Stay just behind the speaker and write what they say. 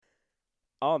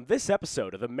On this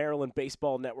episode of the Maryland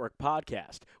Baseball Network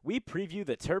podcast, we preview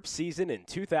the Terps season in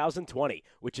 2020,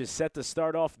 which is set to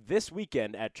start off this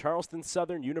weekend at Charleston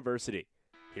Southern University.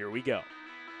 Here we go.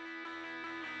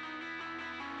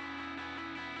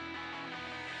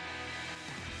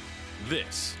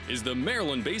 This is the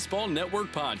Maryland Baseball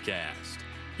Network podcast.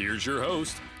 Here's your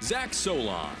host, Zach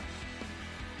Solon.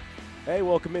 Hey,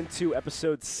 welcome into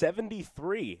episode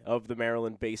 73 of the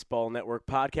Maryland Baseball Network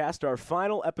podcast, our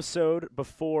final episode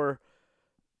before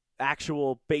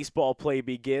actual baseball play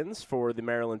begins for the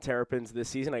Maryland Terrapins this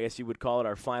season. I guess you would call it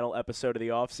our final episode of the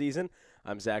offseason.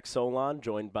 I'm Zach Solon,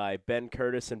 joined by Ben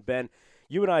Curtis. And Ben,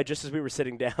 you and I, just as we were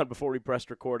sitting down before we pressed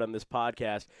record on this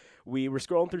podcast, we were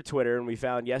scrolling through Twitter and we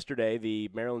found yesterday the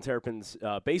Maryland Terrapins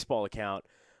baseball account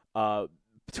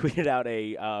tweeted out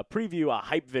a preview, a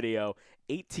hype video,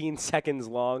 18 seconds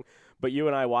long, but you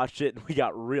and I watched it and we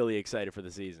got really excited for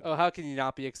the season. Oh, how can you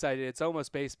not be excited? It's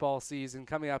almost baseball season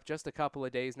coming up just a couple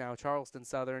of days now. Charleston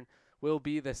Southern will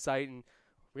be the site, and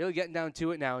really getting down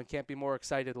to it now and can't be more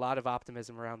excited. A lot of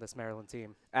optimism around this Maryland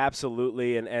team.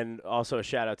 Absolutely, and also a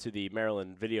shout-out to the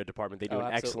Maryland video department. They do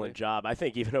an excellent job. I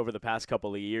think even over the past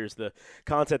couple of years, the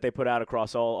content they put out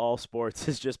across all sports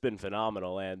has just been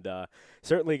phenomenal, and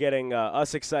certainly getting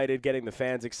us excited, getting the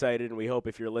fans excited, and we hope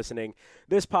if you're listening,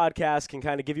 this podcast can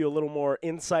kind of give you a little more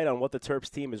insight on what the Terps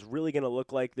team is really going to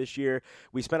look like this year.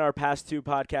 We spent our past two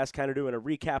podcasts kind of doing a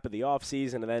recap of the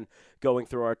offseason and then going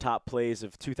through our top plays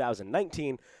of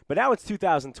 2019, but now it's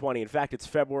 2020. In fact, it's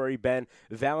February, Ben.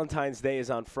 Valentine's Day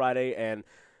is on Friday, and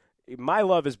my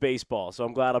love is baseball, so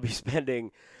I'm glad I'll be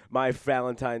spending my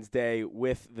Valentine's Day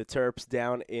with the Terps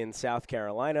down in South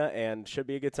Carolina, and should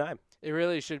be a good time. It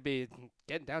really should be.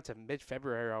 Getting down to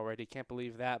mid-February already. Can't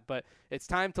believe that. But it's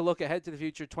time to look ahead to the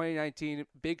future. 2019,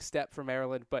 big step for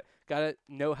Maryland, but got to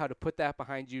know how to put that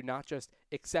behind you, not just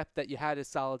accept that you had a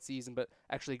solid season, but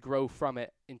actually grow from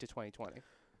it into 2020.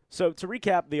 So to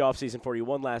recap the offseason for you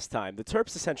one last time, the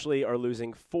Terps essentially are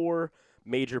losing four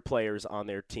major players on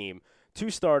their team, two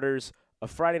starters, a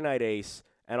Friday night ace,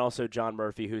 and also John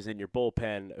Murphy, who's in your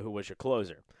bullpen, who was your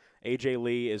closer. A.J.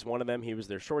 Lee is one of them. He was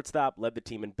their shortstop, led the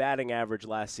team in batting average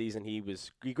last season. He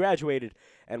graduated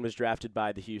and was drafted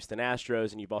by the Houston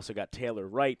Astros, and you've also got Taylor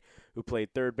Wright, who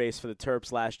played third base for the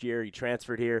Terps last year. He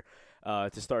transferred here to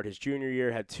start his junior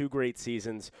year, had two great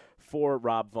seasons for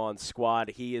Rob Vaughn's squad.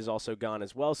 He is also gone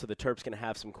as well, so the Terps going to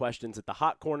have some questions at the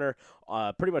hot corner,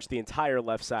 pretty much the entire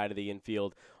left side of the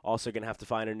infield. Also going to have to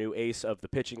find a new ace of the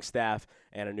pitching staff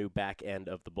and a new back end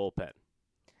of the bullpen.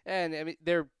 And, I mean,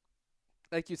 they're,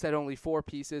 like you said, only four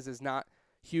pieces is not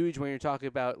huge when you're talking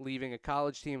about leaving a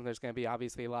college team. There's going to be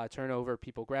obviously a lot of turnover.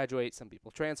 People graduate. Some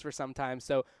people transfer sometimes.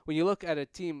 So when you look at a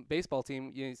baseball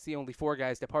team, you see only four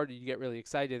guys departed. You get really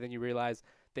excited. Then you realize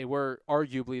they were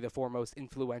arguably the four most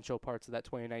influential parts of that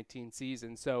 2019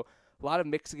 season. So a lot of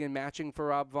mixing and matching for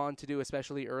Rob Vaughn to do,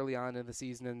 especially early on in the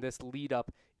season and this lead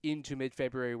up into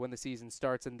mid-February when the season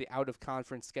starts, and the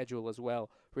out-of-conference schedule as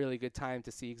well. Really good time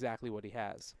to see exactly what he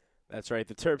has. That's right.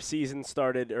 The Terps season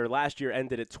last year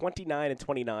ended at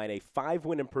 29-29, a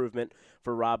 5-win improvement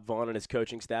for Rob Vaughn and his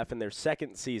coaching staff in their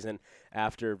second season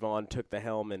after Vaughn took the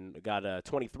helm and got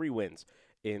 23 wins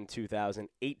in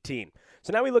 2018.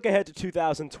 So now we look ahead to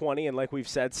 2020, and like we've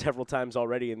said several times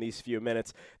already in these few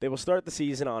minutes, they will start the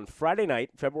season on Friday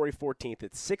night, February 14th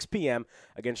at 6 p.m.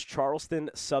 against Charleston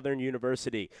Southern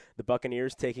University. The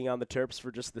Buccaneers taking on the Terps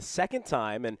for just the second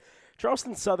time, and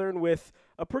Charleston Southern with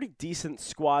a pretty decent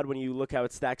squad when you look how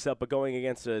it stacks up, but going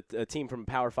against a team from a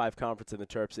Power 5 conference in the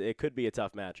Terps, it could be a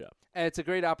tough matchup. And it's a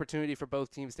great opportunity for both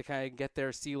teams to kind of get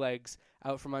their sea legs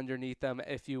out from underneath them,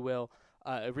 if you will.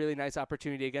 A really nice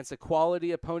opportunity against a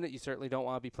quality opponent. You certainly don't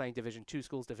want to be playing Division II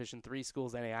schools, Division III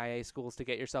schools, NAIA schools to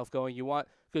get yourself going. You want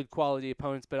good quality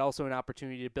opponents, but also an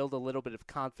opportunity to build a little bit of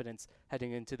confidence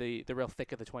heading into the real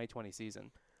thick of the 2020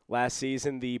 season. Last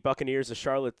season, the Buccaneers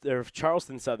of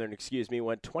Charleston Southern,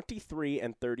 went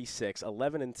 23-36,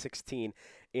 11-16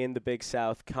 in the Big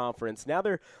South Conference. Now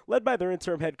they're led by their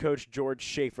interim head coach, George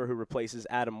Schaefer, who replaces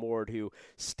Adam Ward, who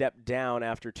stepped down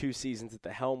after 2 seasons at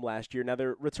the helm last year. Now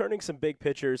they're returning some big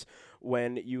pitchers.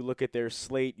 When you look at their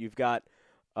slate, you've got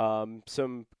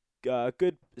some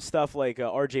good stuff like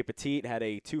R.J. Petit had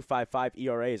a 2.55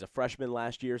 ERA as a freshman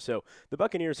last year. So the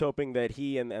Buccaneers hoping that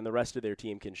he and the rest of their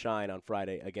team can shine on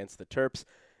Friday against the Terps.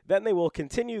 Then they will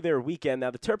continue their weekend. Now,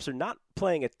 the Terps are not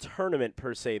playing a tournament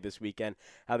per se this weekend,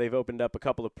 how they've opened up a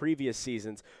couple of previous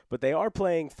seasons, but they are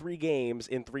playing 3 games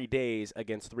in 3 days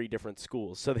against 3 different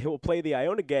schools. So they will play the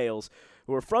Iona Gales,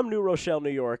 who are from New Rochelle, New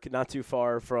York, not too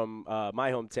far from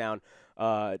my hometown,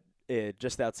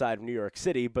 just outside of New York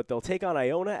City, but they'll take on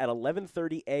Iona at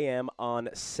 11:30 a.m. on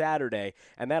Saturday,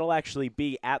 and that'll actually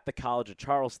be at the College of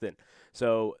Charleston.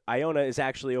 So Iona is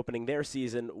actually opening their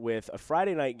season with a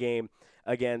Friday night game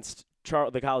against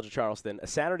the College of Charleston, a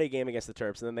Saturday game against the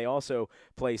Terps, and then they also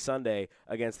play Sunday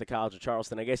against the College of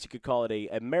Charleston. I guess you could call it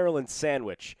a Maryland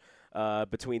sandwich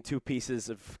between two pieces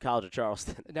of College of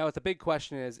Charleston. Now, the big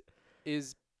question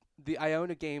is the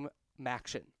Iona game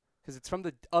MACtion? Because it's from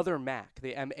the other MAC,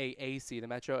 the MAAC, the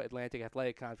Metro Atlantic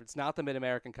Athletic Conference, not the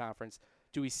Mid-American Conference.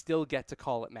 Do we still get to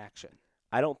call it MACtion?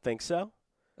 I don't think so.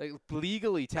 Like,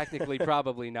 legally, technically,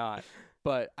 probably not.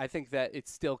 But I think that it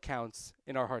still counts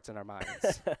in our hearts and our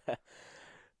minds.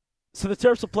 So the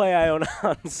Terps will play Iona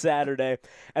on Saturday,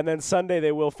 and then Sunday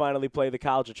they will finally play the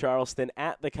College of Charleston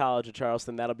at the College of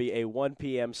Charleston. That'll be a 1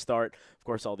 p.m. start. Of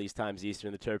course, all these times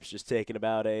Eastern. The Terps just taking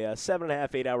about a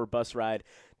 7.5, 8-hour bus ride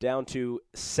down to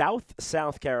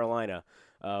South Carolina,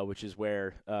 which is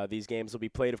where these games will be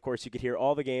played. Of course, you could hear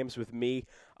all the games with me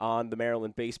on the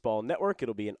Maryland Baseball Network.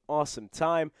 It'll be an awesome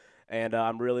time, and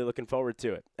I'm really looking forward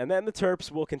to it. And then the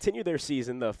Terps will continue their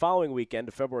season the following weekend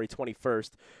of February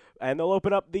 21st, and they'll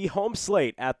open up the home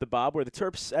slate at the Bob, where the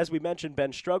Terps, as we mentioned,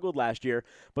 Ben struggled last year,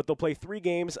 but they'll play 3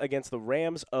 games against the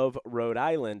Rams of Rhode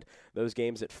Island. Those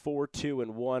games at 4, 2,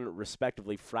 and 1,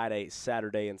 respectively, Friday,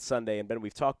 Saturday, and Sunday. And Ben,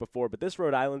 we've talked before, but this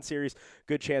Rhode Island series,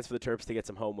 good chance for the Terps to get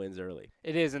some home wins early.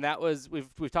 It is, and that was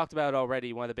we've talked about it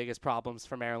already. One of the biggest problems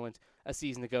for Maryland a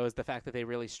season ago is the fact that they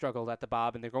really struggled at the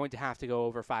Bob, and they're going to have to go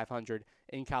over 500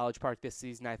 in College Park this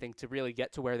season, I think, to really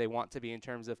get to where they want to be in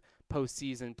terms of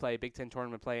postseason play, Big Ten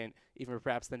tournament play, and even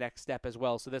perhaps the next step as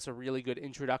well. So this is a really good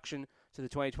introduction to the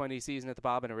 2020 season at the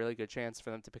Bob, and a really good chance for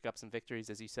them to pick up some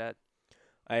victories, as you said.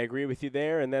 I agree with you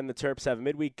there. And then the Terps have a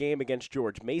midweek game against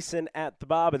George Mason at the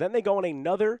Bob, and then they go on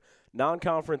another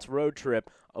non-conference road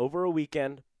trip over a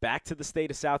weekend back to the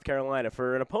state of South Carolina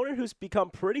for an opponent who's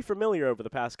become pretty familiar over the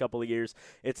past couple of years.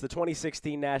 It's the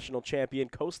 2016 national champion,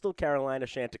 Coastal Carolina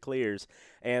Chanticleers.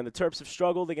 And the Terps have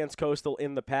struggled against Coastal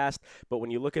in the past, but when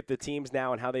you look at the teams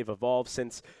now and how they've evolved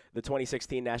since the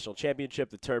 2016 national championship,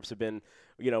 the Terps have been,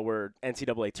 were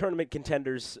NCAA tournament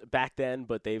contenders back then,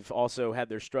 but they've also had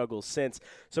their struggles since.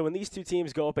 So when these two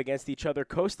teams go up against each other,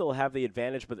 Coastal will have the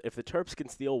advantage, but if the Terps can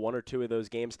steal 1 or 2 of those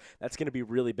games, that's going to be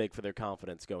really big for their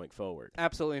confidence going forward.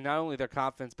 Absolutely. Not only their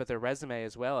confidence, but their resume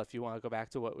as well. If you want to go back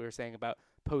to what we were saying about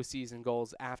postseason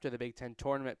goals after the Big Ten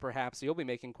tournament, perhaps you'll be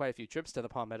making quite a few trips to the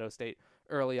Palmetto State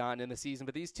early on in the season.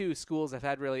 But these two schools have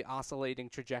had really oscillating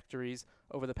trajectories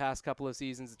over the past couple of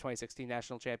seasons. The 2016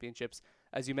 national championships,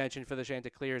 as you mentioned, for the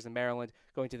Chanticleers in Maryland,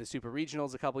 going to the Super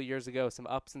Regionals a couple of years ago. Some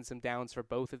ups and some downs for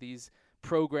both of these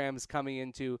programs coming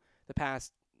into the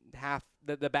past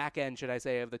the back end, should I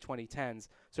say, of the 2010s.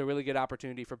 So a really good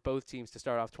opportunity for both teams to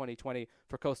start off 2020.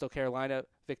 For Coastal Carolina,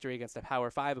 victory against a Power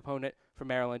 5 opponent. For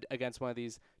Maryland, against one of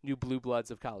these new blue bloods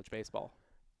of college baseball.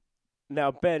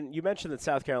 Now, Ben, you mentioned that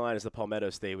South Carolina is the Palmetto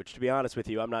State, which, to be honest with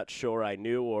you, I'm not sure I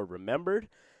knew or remembered.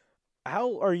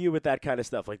 How are you with that kind of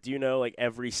stuff? Like, do you know, like,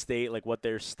 every state, like, what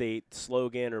their state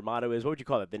slogan or motto is? What would you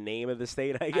call it? The name of the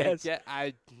state, I guess?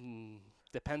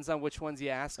 Depends on which ones you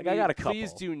ask me. I got a couple.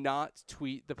 Please do not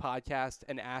tweet the podcast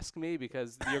and ask me,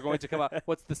 because you're going to come up.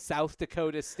 What's the South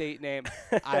Dakota state name?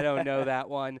 I don't know that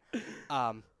one.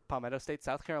 Palmetto State,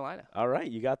 South Carolina. All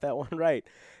right, you got that one right.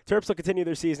 Terps will continue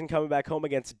their season coming back home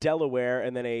against Delaware,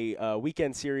 and then a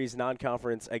weekend series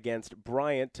non-conference against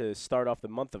Bryant to start off the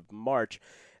month of March.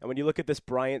 And when you look at this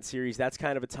Bryant series, that's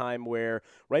kind of a time where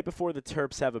right before the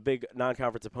Terps have a big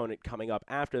non-conference opponent coming up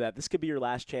after that, this could be your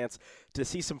last chance to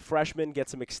see some freshmen get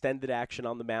some extended action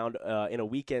on the mound in a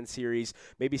weekend series,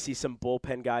 maybe see some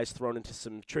bullpen guys thrown into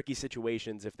some tricky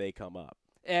situations if they come up.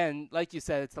 And like you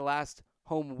said, it's the last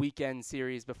home weekend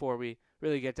series before we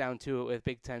really get down to it with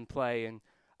Big Ten play and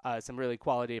some really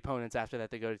quality opponents after that.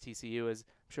 They go to TCU, as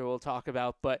I'm sure we'll talk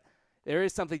about. But there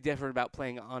is something different about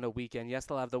playing on a weekend. Yes,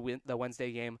 they'll have the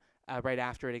Wednesday game right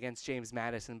after it against James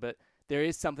Madison, but there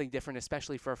is something different,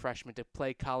 especially for a freshman, to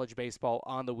play college baseball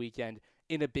on the weekend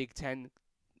in a Big Ten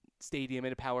stadium,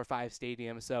 in a Power 5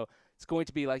 stadium. So it's going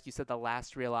to be, like you said, the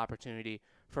last real opportunity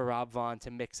for Rob Vaughn to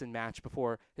mix and match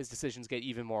before his decisions get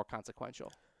even more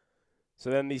consequential. So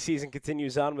then the season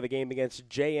continues on with a game against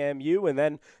JMU, and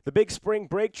then the big spring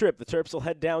break trip. The Terps will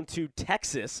head down to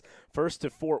Texas, first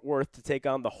to Fort Worth, to take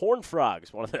on the Horned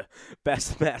Frogs, one of the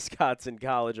best mascots in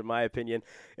college, in my opinion,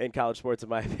 in college sports, in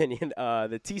my opinion.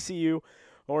 The TCU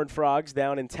Horned Frogs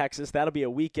down in Texas. That'll be a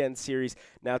weekend series.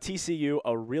 Now, TCU,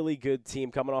 a really good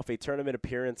team coming off a tournament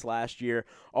appearance last year.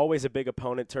 Always a big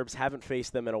opponent. Terps haven't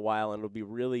faced them in a while, and it'll be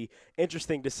really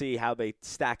interesting to see how they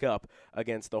stack up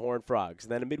against the Horned Frogs.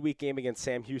 Then a midweek game against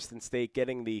Sam Houston State,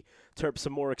 getting the Terps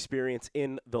some more experience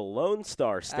in the Lone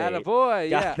Star State. Attaboy,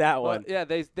 Got yeah. that Well, one. yeah,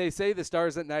 they say the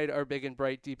stars at night are big and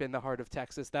bright deep in the heart of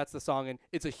Texas. That's the song, and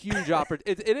it's a huge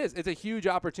opportunity. It is. It's a huge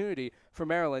opportunity for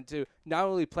Maryland to not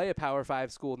only play a Power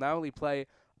 5 school, not only play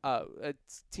a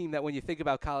team that when you think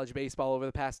about college baseball over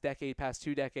the past decade, past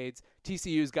 2 decades,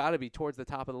 TCU's got to be towards the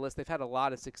top of the list. They've had a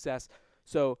lot of success.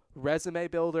 So resume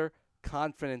builder,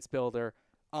 confidence builder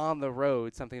on the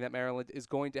road, something that Maryland is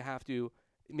going to have to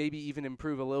maybe even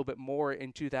improve a little bit more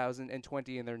in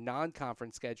 2020 in their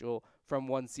non-conference schedule from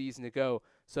one season ago.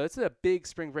 So it's a big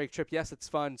spring break trip. Yes, it's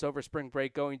fun. It's over spring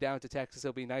break. Going down to Texas,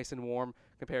 it'll be nice and warm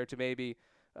compared to maybe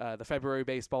the February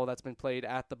baseball that's been played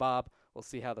at the Bob. We'll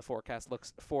see how the forecast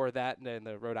looks for that and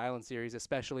the Rhode Island series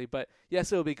especially. But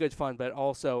yes, it'll be good fun. But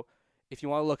also, if you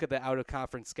want to look at the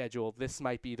out-of-conference schedule, this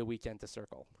might be the weekend to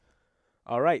circle.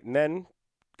 All right, and then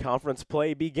conference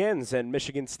play begins, and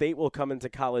Michigan State will come into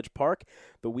College Park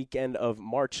the weekend of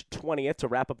March 20th to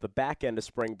wrap up the back end of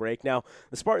spring break. Now,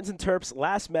 the Spartans and Terps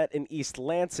last met in East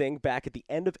Lansing back at the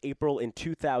end of April in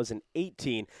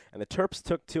 2018, and the Terps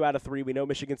took 2 out of 3. We know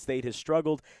Michigan State has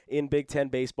struggled in Big Ten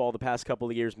baseball the past couple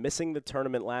of years. Missing the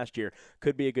tournament last year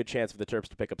could be a good chance for the Terps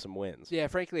to pick up some wins. Yeah,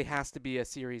 frankly, it has to be a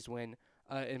series win.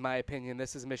 In my opinion,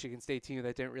 this is a Michigan State team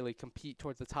that didn't really compete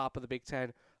towards the top of the Big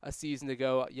Ten a season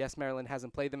ago. Yes, Maryland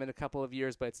hasn't played them in a couple of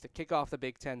years, but it's to kick off the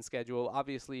Big Ten schedule.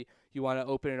 Obviously, you want to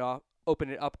open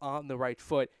it up on the right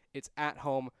foot. It's at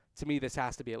home. To me, this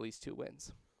has to be at least 2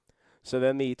 wins. So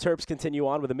then the Terps continue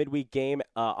on with a midweek game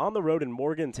on the road in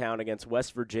Morgantown against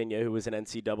West Virginia, who was an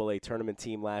NCAA tournament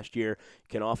team last year. You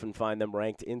can often find them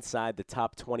ranked inside the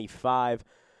top 25.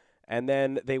 And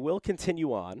then they will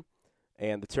continue on,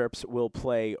 and the Terps will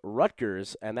play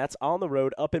Rutgers, and that's on the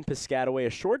road up in Piscataway, a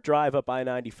short drive up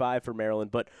I-95 for Maryland,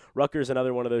 but Rutgers,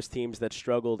 another one of those teams that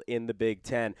struggled in the Big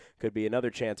Ten. Could be another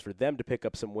chance for them to pick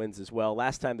up some wins as well.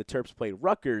 Last time the Terps played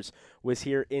Rutgers was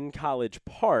here in College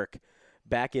Park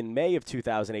back in May of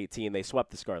 2018. They swept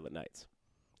the Scarlet Knights.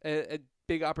 A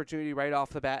big opportunity right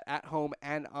off the bat, at home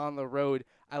and on the road.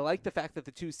 I like the fact that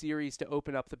the 2 series to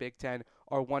open up the Big Ten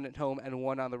are 1 at home and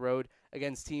 1 on the road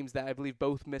against teams that I believe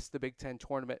both missed the Big Ten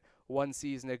tournament 1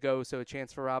 season ago. So a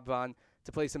chance for Rob Vaughn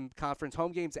to play some conference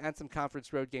home games and some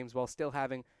conference road games while still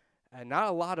having not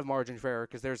a lot of margin for error,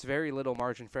 because there's very little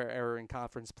margin for error in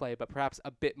conference play, but perhaps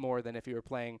a bit more than if you were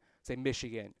playing, say,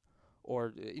 Michigan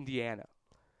or Indiana.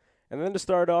 And then to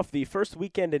start off the first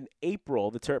weekend in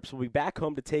April, the Terps will be back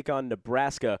home to take on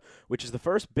Nebraska, which is the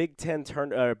first Big Ten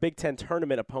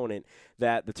tournament opponent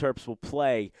that the Terps will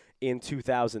play in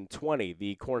 2020.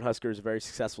 The Cornhuskers, a very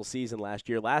successful season last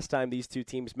year. Last time these two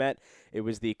teams met, it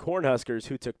was the Cornhuskers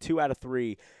who took 2 out of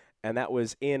 3, and that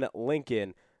was in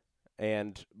Lincoln.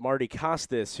 And Marty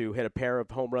Costas, who hit a pair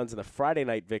of home runs in the Friday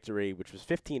night victory, which was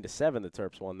 15-7, the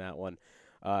Terps won that one.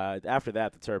 After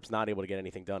that, the Terps not able to get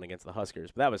anything done against the Huskers.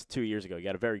 But that was 2 years ago. You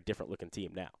got a very different-looking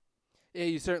team now. Yeah,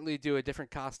 you certainly do. A different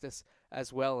Costas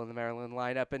as well in the Maryland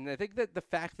lineup. And I think that the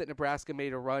fact that Nebraska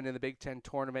made a run in the Big Ten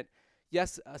tournament,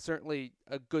 yes, certainly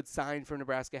a good sign for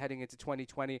Nebraska heading into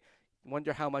 2020.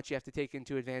 Wonder how much you have to take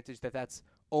into advantage that that's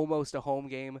almost a home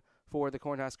game for the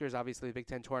Cornhuskers. Obviously, the Big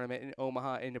Ten tournament in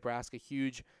Omaha in Nebraska,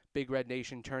 huge Big Red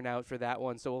Nation turnout for that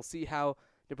one. So we'll see how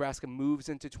Nebraska moves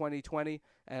into 2020,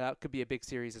 and that could be a big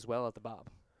series as well at the Bob.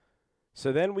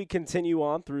 So then we continue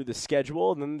on through the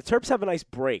schedule, and then the Terps have a nice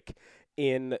break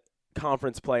in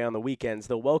conference play on the weekends.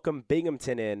 They'll welcome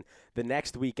Binghamton in the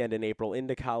next weekend in April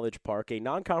into College Park, a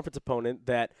non-conference opponent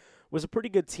that was a pretty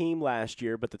good team last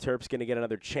year, but the Terps going to get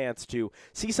another chance to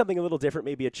see something a little different,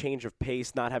 maybe a change of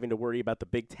pace, not having to worry about the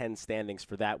Big Ten standings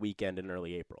for that weekend in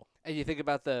early April. And you think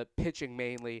about the pitching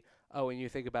mainly, and you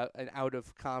think about an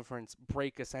out-of-conference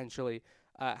break essentially.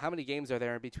 How many games are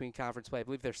there in between conference play? I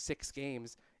believe there's 6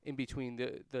 games in between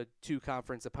the 2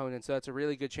 conference opponents. So that's a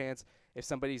really good chance. If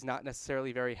somebody's not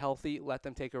necessarily very healthy, let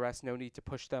them take a rest. No need to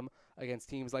push them against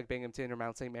teams like Binghamton or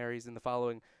Mount St. Mary's in the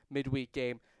following midweek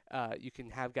game. You can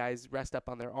have guys rest up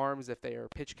on their arms if their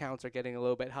pitch counts are getting a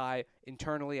little bit high.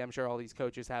 Internally, I'm sure all these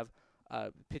coaches have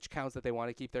pitch counts that they want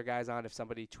to keep their guys on. If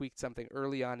somebody tweaked something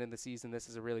early on in the season, this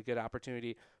is a really good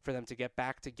opportunity for them to get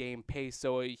back to game pace.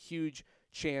 So a huge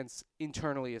chance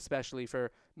internally, especially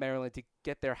for Maryland, to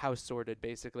get their house sorted,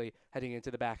 basically, heading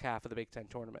into the back half of the Big Ten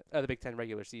tournament, the Big Ten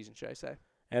regular season, should I say.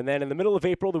 And then in the middle of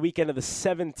April, the weekend of the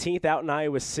 17th, out in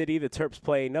Iowa City, the Terps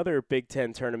play another Big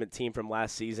Ten tournament team from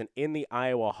last season in the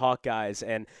Iowa Hawkeyes.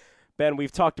 And Ben,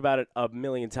 we've talked about it a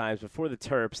million times. Before the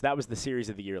Terps, that was the series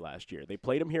of the year last year. They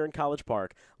played them here in College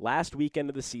Park last weekend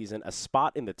of the season, a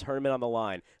spot in the tournament on the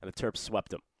line, and the Terps swept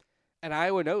them. And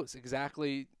Iowa knows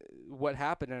exactly what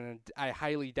happened, and I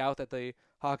highly doubt that the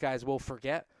Hawkeyes will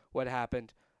forget what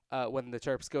happened when the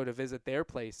Terps go to visit their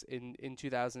place in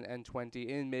 2020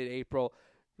 in mid-April.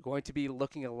 We're going to be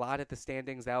looking a lot at the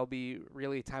standings. That'll be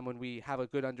really a time when we have a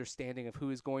good understanding of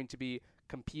who is going to be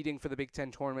competing for the Big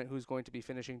Ten tournament, who's going to be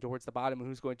finishing towards the bottom, and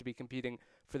who's going to be competing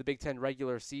for the Big Ten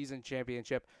regular season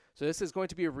championship. So this is going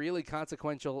to be a really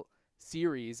consequential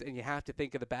series, and you have to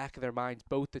think in the back of their minds,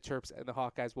 both the Terps and the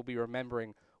Hawkeyes will be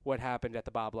remembering what happened at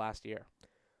the Bob last year.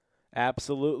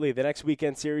 Absolutely. The next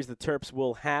weekend series the Terps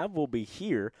will be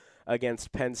here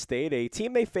against Penn State, a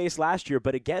team they faced last year,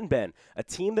 but again, Ben, a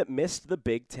team that missed the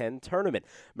Big Ten tournament.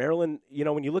 Maryland,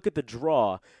 when you look at the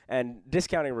draw and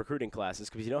discounting recruiting classes,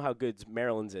 because you know how good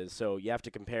Maryland's is, so you have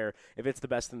to compare. If it's the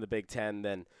best in the Big Ten,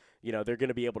 then they're going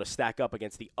to be able to stack up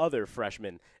against the other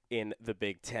freshmen in the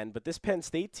Big Ten. But this Penn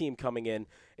State team coming in,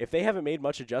 if they haven't made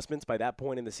much adjustments by that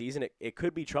point in the season, it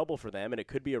could be trouble for them, and it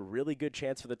could be a really good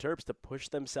chance for the Terps to push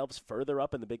themselves further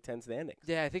up in the Big Ten standings.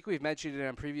 Yeah, I think we've mentioned it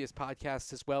on previous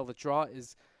podcasts as well. The draw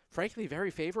is frankly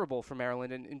very favorable for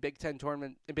Maryland in Big Ten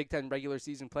tournament, in Big Ten regular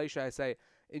season play, should I say,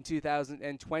 in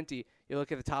 2020. You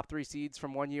look at the top three seeds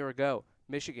from 1 year ago.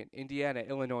 Michigan, Indiana,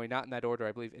 Illinois, not in that order.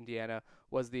 I believe Indiana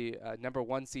was the number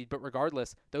one seed. But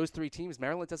regardless, those three teams,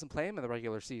 Maryland doesn't play them in the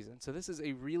regular season. So this is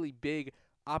a really big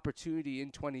opportunity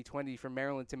in 2020 for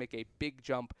Maryland to make a big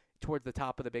jump towards the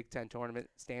top of the Big Ten tournament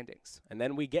standings. And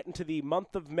then we get into the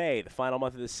month of May, the final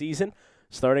month of the season.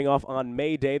 Starting off on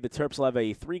May Day, the Terps will have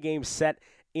a 3-game set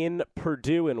in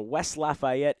Purdue in West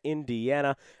Lafayette,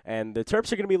 Indiana. And the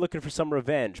Terps are going to be looking for some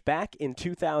revenge. Back in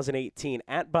 2018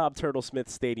 at Bob Turtlesmith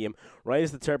Stadium, right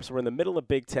as the Terps were in the middle of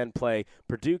Big Ten play,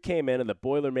 Purdue came in and the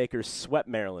Boilermakers swept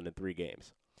Maryland in 3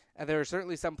 games. And there are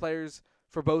certainly some players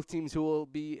for both teams who will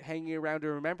be hanging around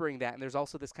and remembering that. And there's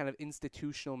also this kind of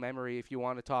institutional memory if you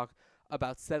want to talk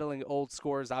about settling old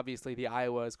scores. Obviously, the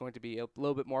Iowa is going to be a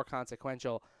little bit more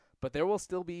consequential. But there will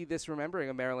still be this remembering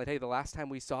of Maryland. Hey, the last time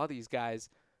we saw these guys,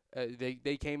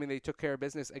 they came and they took care of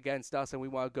business against us, and we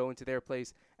want to go into their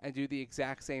place and do the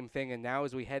exact same thing. And now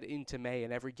as we head into May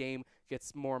and every game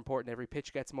gets more important, every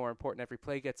pitch gets more important, every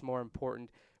play gets more important,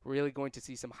 we're really going to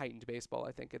see some heightened baseball,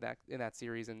 I think, in that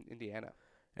series in Indiana.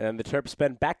 And the Terps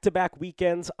spend back-to-back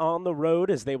weekends on the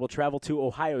road as they will travel to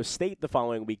Ohio State the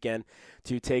following weekend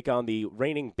to take on the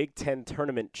reigning Big Ten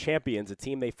tournament champions, a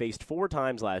team they faced 4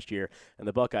 times last year, and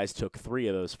the Buckeyes took 3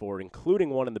 of those 4, including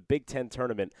one in the Big Ten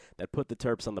tournament that put the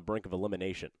Terps on the brink of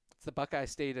elimination. It's the Buckeye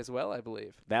State as well, I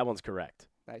believe. That one's correct.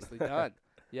 Nicely done.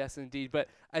 Yes, indeed. But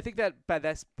I think that by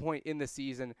this point in the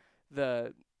season,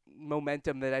 the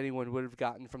momentum that anyone would have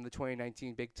gotten from the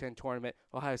 2019 Big Ten tournament,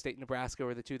 Ohio State and Nebraska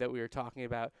were the 2 that we were talking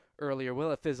about earlier, will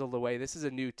have fizzled away. This is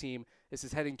a new team. This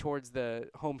is heading towards the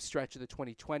home stretch of the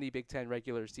 2020 Big Ten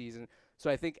regular season. So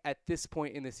I think at this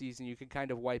point in the season, you can kind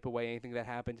of wipe away anything that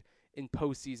happened in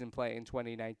postseason play in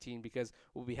 2019 because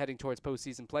we'll be heading towards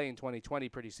postseason play in 2020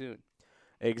 pretty soon.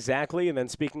 Exactly, and then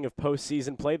speaking of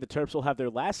postseason play, the Terps will have their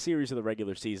last series of the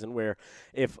regular season where,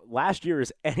 if last year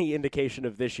is any indication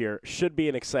of this year, should be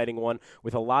an exciting one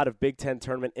with a lot of Big Ten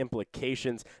tournament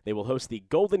implications. They will host the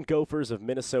Golden Gophers of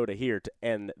Minnesota here to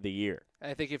end the year.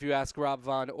 I think if you ask Rob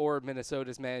Vaughn or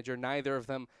Minnesota's manager, neither of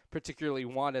them particularly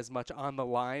want as much on the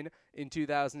line in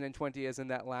 2020 as in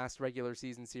that last regular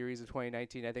season series of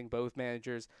 2019. I think both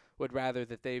managers would rather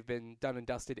that they've been done and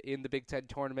dusted in the Big Ten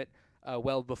tournament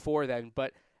well before then.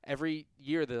 But every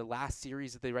year, the last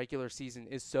series of the regular season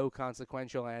is so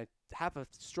consequential, and I have a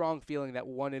strong feeling that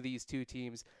one of these 2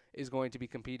 teams is going to be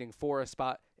competing for a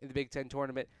spot in the Big Ten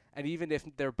tournament. And even if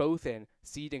they're both in,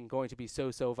 seeding going to be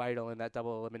so vital in that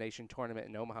double elimination tournament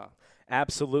in Omaha.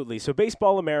 Absolutely. So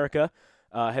Baseball America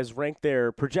has ranked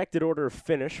their projected order of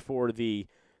finish for the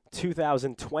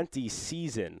 2020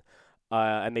 season.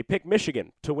 And they picked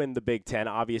Michigan to win the Big Ten.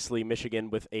 Obviously, Michigan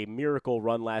with a miracle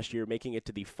run last year, making it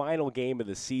to the final game of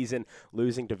the season,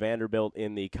 losing to Vanderbilt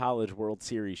in the College World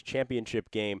Series championship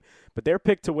game. But they're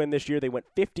picked to win this year. They went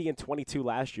 50-22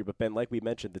 last year, but Ben, like we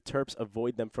mentioned, the Terps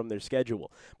avoid them from their schedule.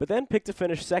 But then picked to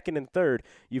finish 2nd and 3rd,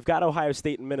 you've got Ohio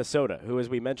State and Minnesota, who, as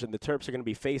we mentioned, the Terps are going to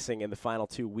be facing in the final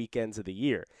 2 weekends of the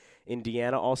year.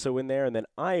 Indiana also in there, and then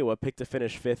Iowa picked to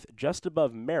finish 5th, just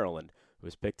above Maryland, who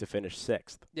was picked to finish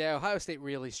 6th. Yeah, Ohio State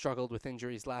really struggled with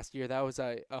injuries last year. That was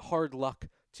a hard luck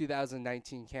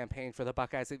 2019 campaign for the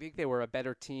Buckeyes. I think they were a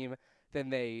better team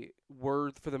than they were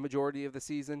for the majority of the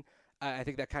season. I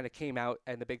think that kind of came out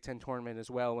in the Big Ten tournament as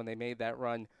well when they made that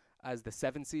run. as the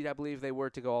 7th seed, I believe they were,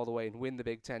 to go all the way and win the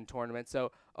Big Ten tournament.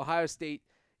 So Ohio State,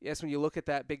 yes, when you look at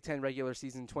that Big Ten regular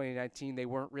season 2019, they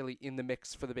weren't really in the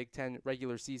mix for the Big Ten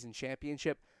regular season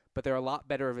championship, but they're a lot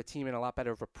better of a team and a lot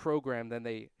better of a program than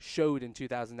they showed in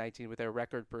 2019 with their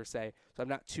record per se. So I'm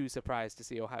not too surprised to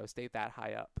see Ohio State that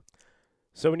high up.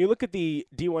 So when you look at the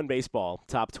D1 baseball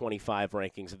top 25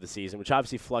 rankings of the season, which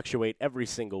obviously fluctuate every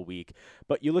single week,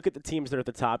 but you look at the teams that are at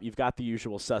the top, you've got the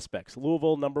usual suspects.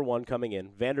 Louisville, number 1 coming in.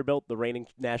 Vanderbilt, the reigning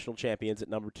national champions, at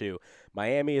number 2.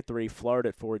 Miami at 3, Florida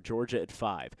at 4, Georgia at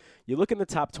 5. You look in the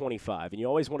top 25, and you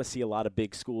always want to see a lot of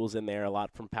big schools in there, a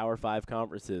lot from Power 5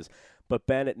 conferences. But,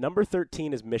 Ben, at number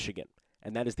 13 is Michigan.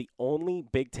 And that is the only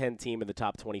Big Ten team in the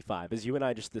top 25. As you and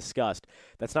I just discussed,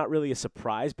 that's not really a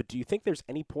surprise, but do you think there's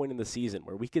any point in the season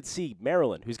where we could see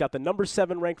Maryland, who's got the number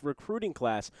 7 ranked recruiting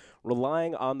class,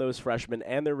 relying on those freshmen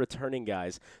and their returning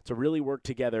guys to really work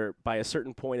together by a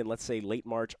certain point in, let's say, late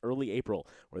March, early April,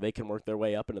 where they can work their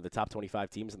way up into the top 25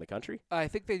 teams in the country? I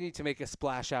think they need to make a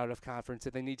splash out of conference,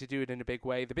 and they need to do it in a big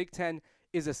way. The Big Ten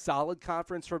is a solid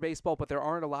conference for baseball, but there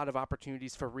aren't a lot of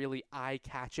opportunities for really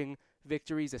eye-catching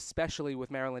victories, especially with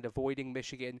Maryland avoiding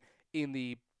Michigan in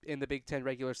the Big Ten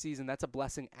regular season. That's a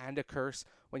blessing and a curse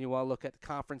when you want to look at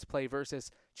conference play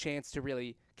versus chance to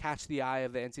really catch the eye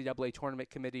of the NCAA tournament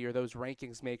committee or those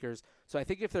rankings makers. So I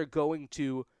think if they're going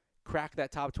to crack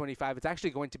that top 25, it's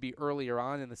actually going to be earlier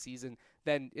on in the season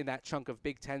than in that chunk of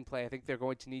Big Ten play. I think they're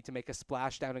going to need to make a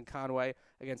splash down in Conway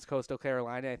against Coastal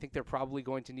Carolina. I think they're probably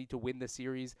going to need to win the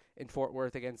series in Fort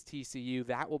Worth against TCU.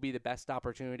 That will be the best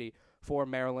opportunity for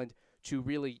Maryland to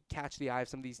really catch the eye of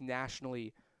some of these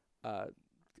nationally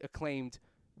acclaimed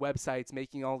websites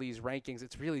making all these rankings.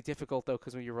 It's really difficult, though,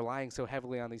 because when you're relying so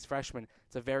heavily on these freshmen,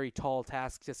 it's a very tall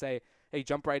task to say, hey,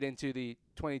 jump right into the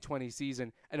 2020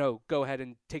 season and, go ahead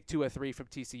and take 2 or 3 from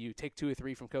TCU, take 2 or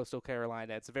 3 from Coastal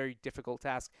Carolina. It's a very difficult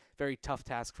task, very tough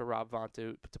task for Rob Vaughn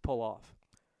to pull off.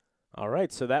 All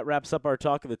right, so that wraps up our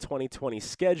talk of the 2020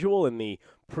 schedule and the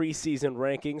preseason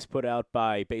rankings put out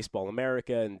by Baseball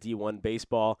America and D1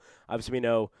 Baseball. Obviously, we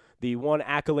know the one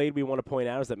accolade we want to point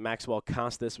out is that Maxwell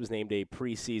Costas was named a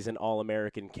preseason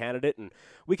All-American candidate, and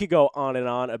we could go on and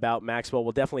on about Maxwell.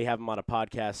 We'll definitely have him on a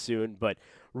podcast soon, but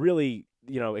really,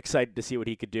 excited to see what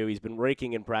he could do. He's been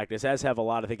raking in practice, as have a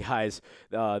lot of the guys.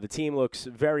 The team looks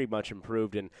very much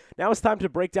improved, and now it's time to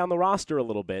break down the roster a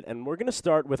little bit, and we're going to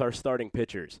start with our starting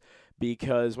pitchers,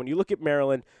 because when you look at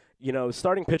Maryland,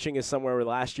 starting pitching is somewhere where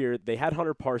last year they had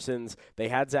Hunter Parsons, they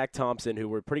had Zach Thompson, who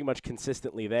were pretty much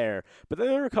consistently there. But then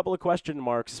there were a couple of question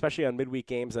marks, especially on midweek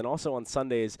games and also on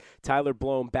Sundays. Tyler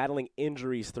Blome battling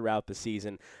injuries throughout the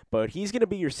season. But he's going to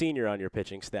be your senior on your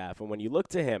pitching staff. And when you look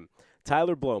to him,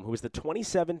 Tyler Blome, who was the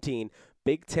 2017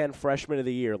 Big Ten Freshman of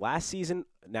the Year last season.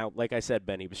 Now, like I said,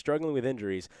 Ben, he was struggling with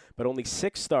injuries, but only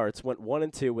 6 starts, went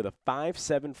 1-2 with a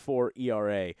 5.74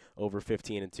 ERA over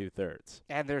 15 2/3.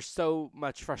 And there's so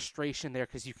much frustration there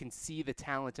because you can see the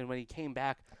talent. And when he came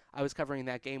back, I was covering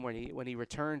that game when he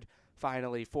returned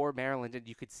finally for Maryland, and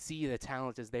you could see the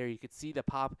talent is there. You could see the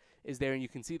pop is there, and you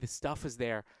can see the stuff is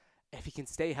there. If he can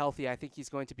stay healthy, I think he's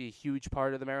going to be a huge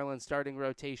part of the Maryland starting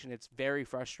rotation. It's very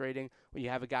frustrating when you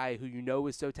have a guy who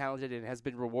is so talented and has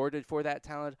been rewarded for that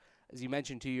talent, as you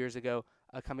mentioned 2 years ago,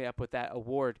 coming up with that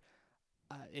award.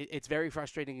 It's very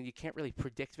frustrating, and you can't really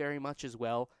predict very much as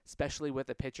well, especially with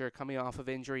a pitcher coming off of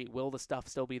injury. Will the stuff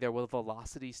still be there? Will the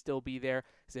velocity still be there?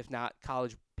 As if not,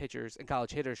 college pitchers and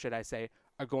college hitters, should I say,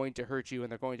 are going to hurt you,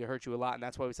 and they're going to hurt you a lot, and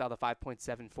that's why we saw the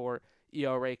 5.74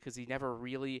 ERA, because he never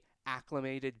really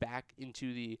acclimated back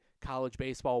into the college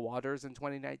baseball waters in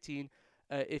 2019,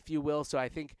 if you will. So I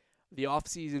think the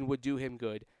offseason would do him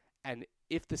good, and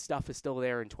if the stuff is still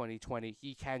there in 2020,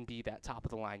 he can be that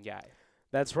top-of-the-line guy.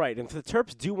 That's right, and the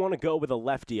Terps do want to go with a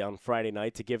lefty on Friday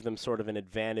night to give them sort of an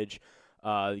advantage,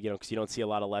 because you don't see a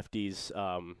lot of lefties,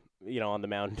 on the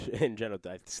mound in general.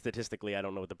 Statistically, I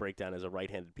don't know what the breakdown is of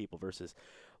right-handed people versus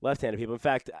left-handed people. In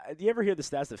fact, do you ever hear the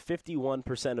stats that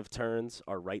 51% of turns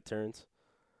are right turns?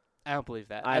 I don't believe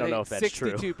that. I don't know if that's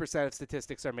true. 62% of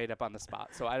statistics are made up on the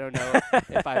spot, so I don't know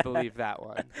if I believe that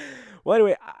one. Well,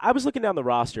 anyway, I was looking down the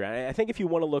roster, and I think if you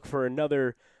want to look for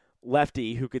another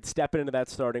lefty who could step into that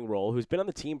starting role, who's been on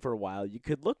the team for a while, you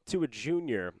could look to a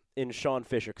junior in Sean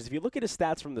Fisher. Because if you look at his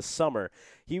stats from the summer,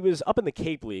 he was up in the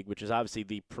Cape League, which is obviously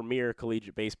the premier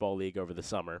collegiate baseball league over the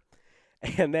summer.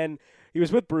 And then he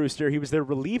was with Brewster. He was their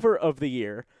reliever of the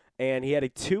year, and he had a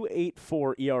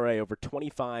 2.84 ERA over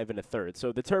 25 1/3.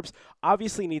 So the Terps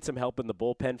obviously need some help in the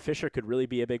bullpen. Fisher could really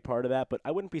be a big part of that, but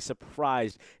I wouldn't be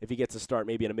surprised if he gets a start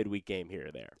maybe in a midweek game here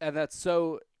or there. And that's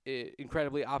so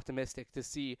incredibly optimistic to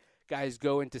see guys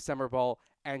go into summer ball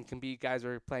and can be guys who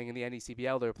are playing in the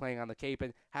NECBL, they're playing on the Cape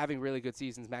and having really good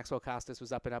seasons. Maxwell Costas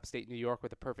was up in upstate New York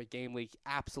with a perfect game week,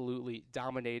 absolutely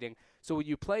dominating. So when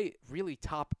you play really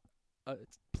top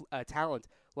talent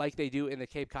like they do in the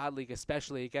Cape Cod League,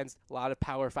 especially against a lot of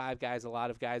Power 5 guys, a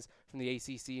lot of guys from the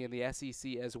ACC and the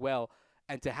SEC as well,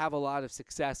 and to have a lot of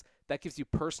success, that gives you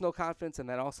personal confidence, and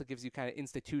that also gives you kind of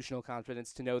institutional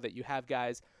confidence to know that you have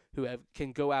guys who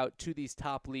can go out to these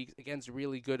top leagues against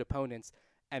really good opponents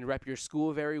and rep your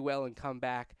school very well and come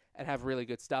back and have really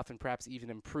good stuff and perhaps even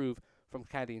improve from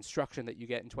kind of the instruction that you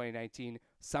get in 2019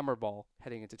 summer ball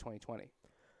heading into 2020.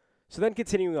 So then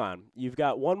continuing on, you've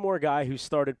got one more guy who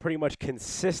started pretty much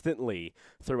consistently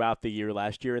throughout the year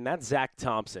last year, and that's Zach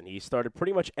Thompson. He started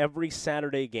pretty much every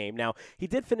Saturday game. Now, he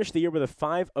did finish the year with a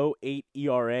 5.08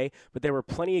 ERA, but there were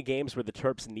plenty of games where the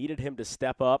Terps needed him to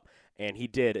step up, and he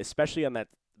did, especially on that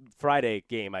Friday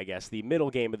game, I guess, the middle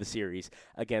game of the series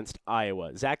against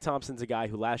Iowa. Zach Thompson's a guy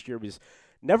who last year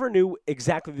never knew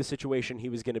exactly the situation he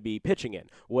was going to be pitching in.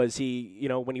 Was he,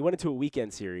 when he went into a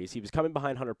weekend series, he was coming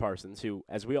behind Hunter Parsons, who,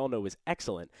 as we all know, is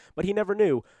excellent, but he never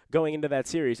knew going into that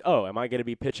series, am I going to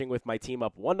be pitching with my team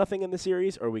up 1-0 in the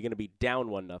series, or are we going to be down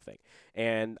 1-0?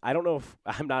 And I don't know if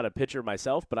I'm not a pitcher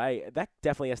myself, but that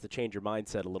definitely has to change your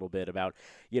mindset a little bit about,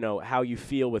 how you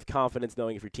feel with confidence,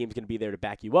 knowing if your team's going to be there to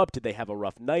back you up. Did they have a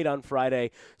rough night on Friday?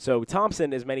 So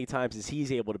Thompson, as many times as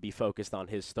he's able to be focused on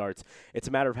his starts, it's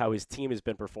a matter of how his team has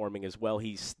been performing as well.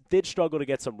 He did struggle to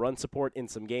get some run support in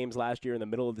some games last year in the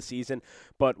middle of the season,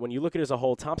 but when you look at it as a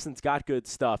whole, Thompson's got good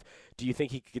stuff. Do you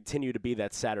think he could continue to be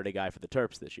that Saturday guy for the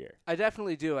Terps this year? I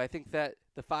definitely do. I think that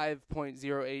the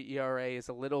 5.08 ERA is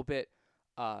a little bit,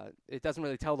 it doesn't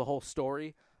really tell the whole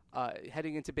story.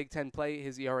 Heading into Big Ten play,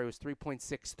 his ERA was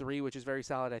 3.63, which is very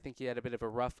solid. I think he had a bit of a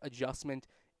rough adjustment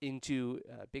into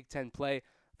Big Ten play.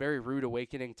 Very rude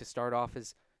awakening to start off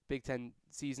his Big Ten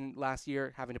season last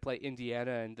year, having to play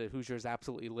Indiana, and the Hoosiers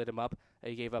absolutely lit him up.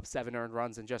 He gave up 7 earned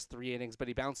runs in just 3 innings, but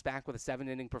he bounced back with a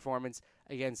 7-inning performance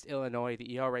against Illinois.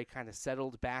 The ERA kind of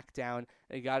settled back down,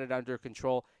 and he got it under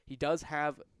control. He does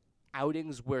have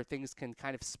outings where things can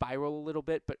kind of spiral a little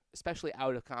bit, but especially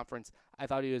out of conference, I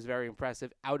thought he was very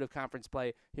impressive. Out of conference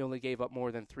play, he only gave up more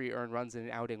than 3 earned runs in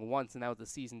an outing once, and that was the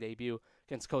season debut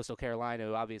against Coastal Carolina,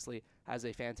 who obviously has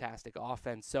a fantastic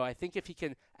offense. So I think if he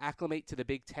can acclimate to the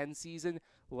Big Ten season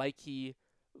like he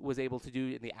was able to do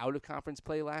in the out of conference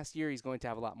play last year, he's going to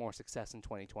have a lot more success in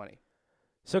 2020.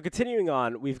 So continuing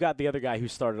on, we've got the other guy who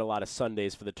started a lot of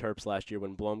Sundays for the Terps last year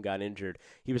when Blom got injured.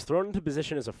 He was thrown into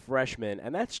position as a freshman,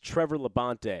 and that's Trevor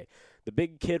Labonte. The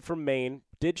big kid from Maine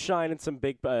did shine in some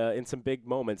big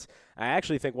moments. I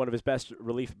actually think one of his best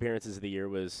relief appearances of the year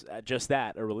was just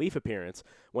that, a relief appearance,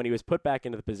 when he was put back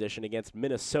into the position against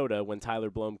Minnesota when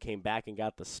Tyler Blom came back and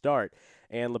got the start.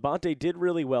 And Labonte did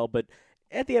really well, but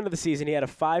at the end of the season, he had a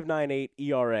 5.98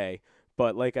 ERA.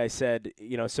 But like I said,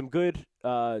 some good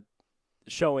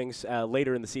showings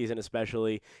later in the season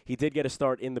especially. He did get a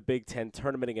start in the Big Ten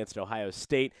tournament against Ohio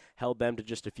State, held them to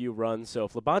just a few runs. So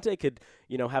if Labonte could,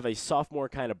 have a sophomore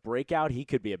kind of breakout, he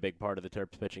could be a big part of the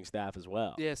Terps pitching staff as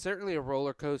well. Yeah, certainly a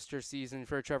roller coaster season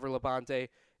for Trevor Labonte.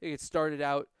 It started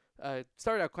out kind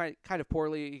of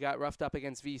poorly. He got roughed up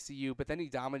against VCU, but then he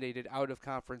dominated out of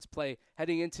conference play.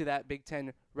 Heading into that Big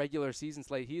Ten regular season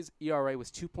slate, his ERA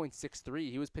was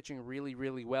 2.63. He was pitching really,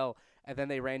 really well, and then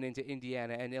they ran into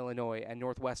Indiana and Illinois and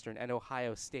Northwestern and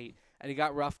Ohio State, and he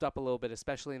got roughed up a little bit,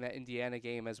 especially in that Indiana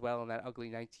game as well, in that ugly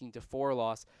 19-4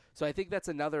 loss. So I think that's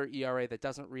another ERA that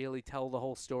doesn't really tell the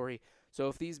whole story. So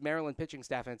if these Maryland pitching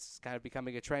staff, and it's kind of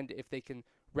becoming a trend, if they can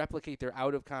replicate their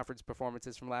out-of-conference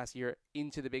performances from last year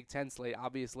into the Big Ten slate,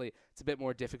 obviously it's a bit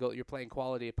more difficult. You're playing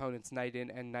quality opponents night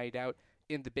in and night out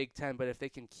in the Big Ten, but if they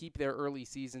can keep their early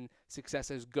season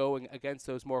successes going against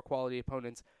those more quality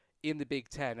opponents in the Big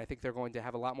Ten, I think they're going to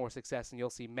have a lot more success, and you'll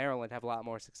see Maryland have a lot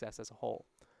more success as a whole.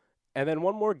 And then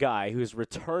one more guy who's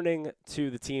returning to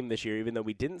the team this year, even though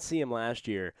we didn't see him last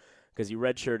year because he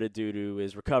redshirted due to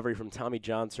his recovery from Tommy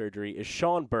John surgery, is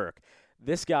Sean Burke.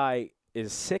 This guy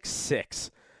is 6'6",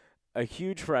 a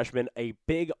huge freshman, a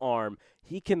big arm.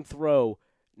 He can throw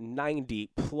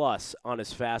 90-plus on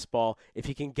his fastball. If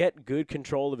he can get good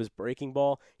control of his breaking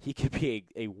ball, he could be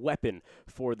a weapon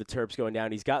for the Terps going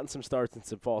down. He's gotten some starts in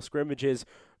some fall scrimmages.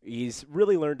 He's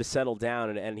really learned to settle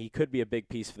down, and he could be a big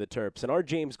piece for the Terps. And our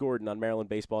James Gordon on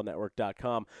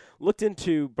MarylandBaseballNetwork.com looked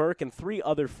into Burke and 3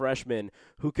 other freshmen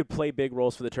who could play big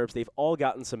roles for the Terps. They've all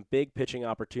gotten some big pitching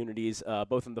opportunities,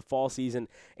 both in the fall season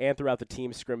and throughout the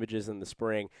team scrimmages in the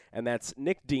spring. And that's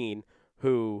Nick Dean,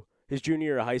 who his junior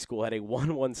year of high school, had a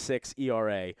 1.16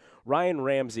 ERA. Ryan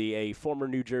Ramsey, a former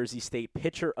New Jersey State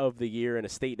Pitcher of the Year and a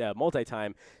state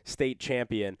multi-time state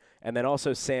champion, and then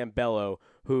also Sam Bello,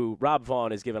 who Rob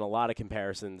Vaughn has given a lot of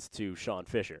comparisons to Sean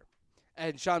Fisher.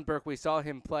 And Sean Burke, we saw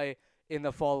him play in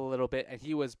the fall a little bit, and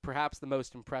he was perhaps the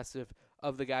most impressive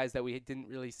of the guys that we didn't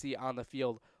really see on the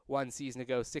field one season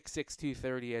ago. 6'6",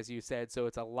 230, as you said, so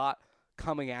it's a lot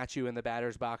coming at you in the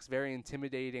batter's box. Very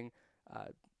intimidating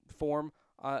form,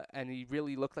 and he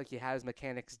really looked like he had his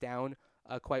mechanics down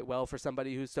quite well for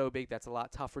somebody who's so big. That's a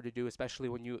lot tougher to do, especially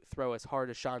when you throw as hard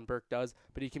as Sean Burke does,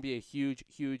 but he can be a huge,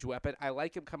 huge weapon. I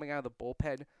like him coming out of the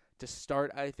bullpen to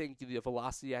start. I think the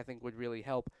velocity, I think, would really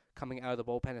help coming out of the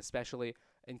bullpen, especially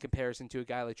in comparison to a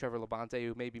guy like Trevor Labonte,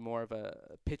 who may be more of a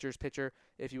pitcher's pitcher,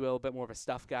 if you will, a bit more of a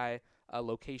stuff guy, a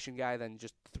location guy than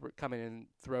just come in and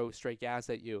throw straight gas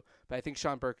at you. But I think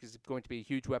Sean Burke is going to be a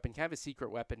huge weapon, kind of a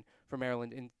secret weapon for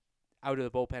Maryland out of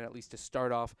the bullpen, at least to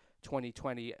start off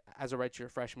 2020 as a redshirt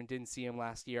freshman. Didn't see him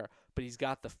last year, but he's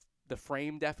got the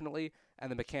frame definitely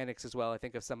and the mechanics as well. I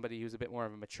think of somebody who's a bit more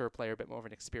of a mature player, a bit more of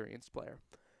an experienced player.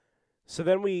 So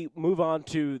then we move on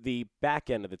to the back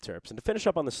end of the Terps. And to finish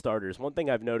up on the starters, one thing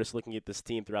I've noticed looking at this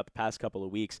team throughout the past couple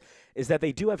of weeks is that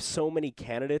they do have so many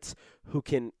candidates who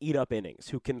can eat up innings,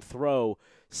 who can throw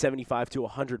 75 to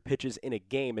 100 pitches in a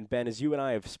game. And Ben, as you and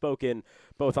I have spoken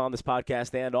both on this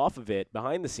podcast and off of it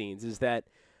behind the scenes, is that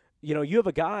you have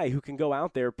a guy who can go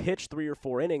out there, pitch 3 or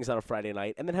 4 innings on a Friday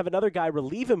night, and then have another guy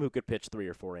relieve him who could pitch 3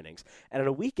 or 4 innings. And in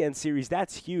a weekend series,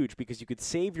 that's huge because you could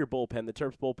save your bullpen. The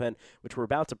Terps bullpen, which we're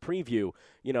about to preview,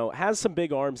 has some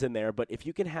big arms in there. But if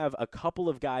you can have a couple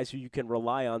of guys who you can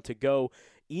rely on to go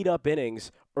eat up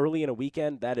innings early in a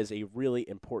weekend, that is a really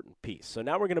important piece. So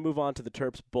now we're going to move on to the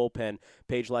Terps bullpen.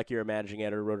 Paige Leck, your managing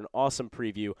editor, wrote an awesome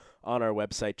preview on our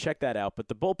website. Check that out. But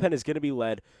the bullpen is going to be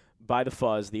led by the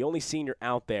Fuzz, the only senior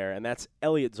out there, and that's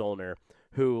Elliot Zollner,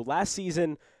 who last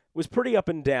season was pretty up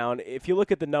and down. If you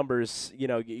look at the numbers,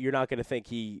 you're not going to think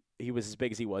he was as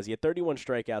big as he was. He had 31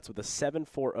 strikeouts with a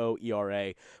 7.40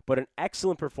 ERA, but an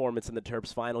excellent performance in the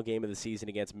Terps' final game of the season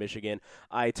against Michigan.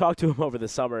 I talked to him over the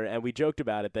summer, and we joked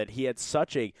about it, that he had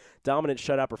such a dominant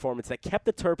shutout performance that kept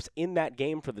the Terps in that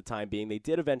game for the time being. They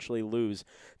did eventually lose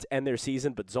to end their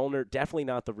season, but Zollner definitely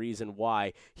not the reason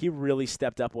why. He really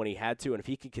stepped up when he had to, and if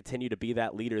he can continue to be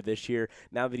that leader this year,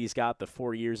 now that he's got the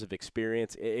 4 years of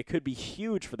experience, it could be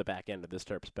huge for the back end of this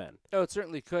Terps pen. Oh, it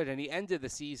certainly could, and he ended the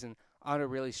season on a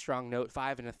really strong note,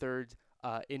 5 1/3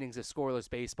 innings of scoreless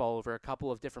baseball over a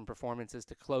couple of different performances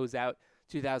to close out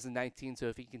 2019. So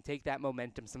if he can take that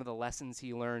momentum, some of the lessons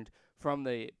he learned from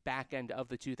the back end of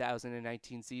the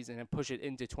 2019 season and push it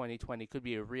into 2020, could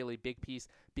be a really big piece.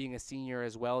 Being a senior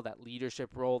as well, that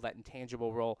leadership role, that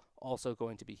intangible role, also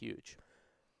going to be huge.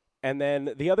 And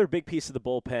then the other big piece of the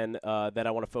bullpen that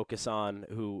I want to focus on,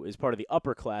 who is part of the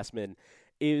upperclassmen,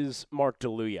 is Mark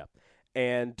DeLuya.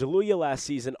 And DeLuya last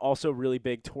season also really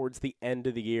big towards the end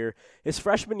of the year. His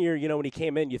freshman year, when he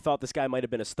came in, you thought this guy might have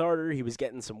been a starter. He was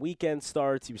getting some weekend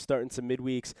starts. He was starting some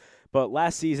midweeks. But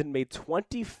last season made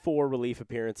 24 relief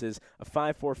appearances, a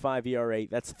 5.45 ERA.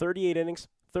 That's 38 innings,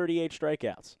 38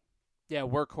 strikeouts. Yeah,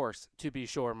 workhorse, to be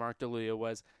sure. Mark DeLuya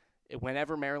was.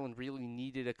 Whenever Maryland really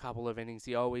needed a couple of innings,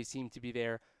 he always seemed to be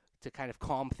there to kind of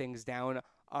calm things down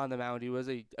on the mound. He was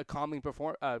a calming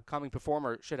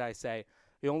performer, should I say.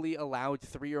 He only allowed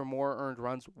 3 or more earned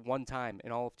runs one time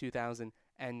in all of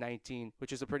 2019,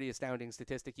 which is a pretty astounding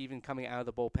statistic, even coming out of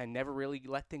the bullpen. Never really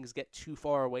let things get too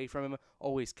far away from him,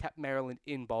 always kept Maryland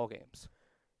in ball games.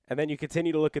 And then you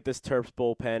continue to look at this Terps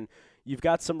bullpen. You've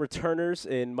got some returners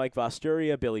in Mike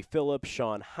Vosturia, Billy Phillips,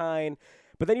 Sean Hine.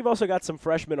 But then you've also got some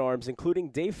freshman arms, including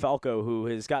Dave Falco, who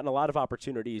has gotten a lot of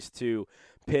opportunities to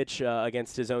pitch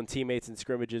against his own teammates in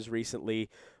scrimmages recently.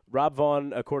 Rob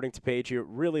Vaughn, according to Paige here,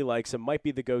 really likes him, might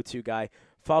be the go-to guy.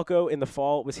 Falco in the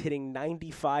fall was hitting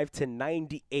 95 to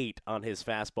 98 on his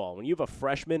fastball. When you have a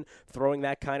freshman throwing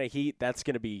that kind of heat, that's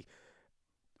going to be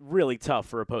really tough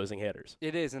for opposing hitters.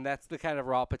 It is, and that's the kind of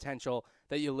raw potential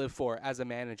that you live for as a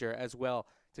manager as well.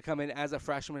 To come in as a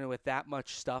freshman with that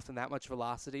much stuff and that much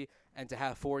velocity, and to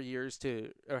have 4 years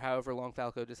or however long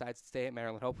Falco decides to stay at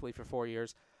Maryland, hopefully for 4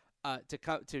 years,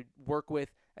 to work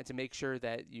with and to make sure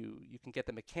that you can get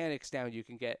the mechanics down, you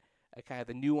can get kind of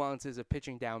the nuances of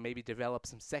pitching down, maybe develop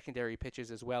some secondary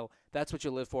pitches as well. That's what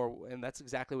you live for, and that's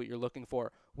exactly what you're looking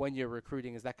for when you're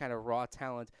recruiting, is that kind of raw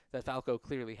talent that Falco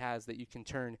clearly has that you can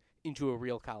turn into a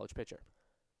real college pitcher.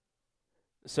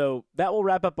 So that will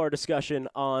wrap up our discussion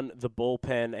on the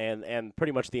bullpen and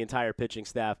pretty much the entire pitching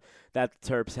staff that the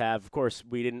Terps have. Of course,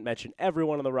 we didn't mention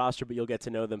everyone on the roster, but you'll get to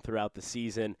know them throughout the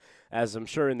season. As I'm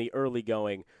sure in the early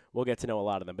going, we'll get to know a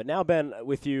lot of them. But now, Ben,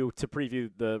 with you to preview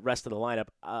the rest of the lineup,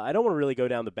 I don't want to really go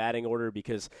down the batting order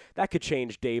because that could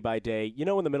change day by day.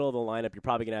 In the middle of the lineup, you're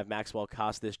probably going to have Maxwell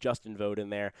Costas, Justin Vogt in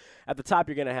there. At the top,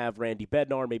 you're going to have Randy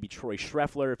Bednar, maybe Troy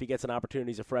Schreffler if he gets an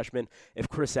opportunity as a freshman. If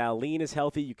Chris Alleyne is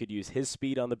healthy, you could use his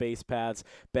speed on the base paths.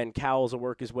 Ben Cowles will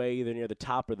work his way either near the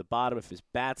top or the bottom. If his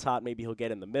bat's hot, maybe he'll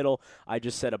get in the middle. I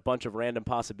just said a bunch of random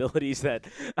possibilities that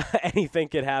anything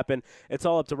could happen. It's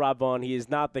all up to Rob Vaughn. He is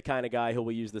not the kind of guy who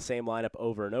will use the same lineup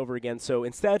over and over again. So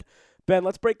instead, Ben,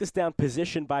 let's break this down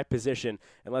position by position,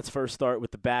 and let's first start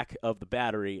with the back of the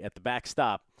battery at the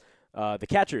backstop. The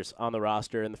catchers on the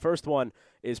roster, and the first one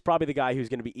is probably the guy who's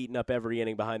going to be eating up every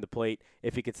inning behind the plate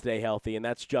if he could stay healthy, and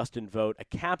that's Justin Vogt, a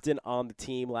captain on the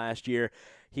team last year.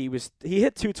 He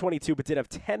hit .222 but did have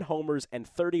 10 homers and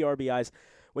 30 RBIs.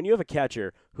 When you have a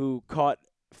catcher who caught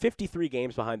 53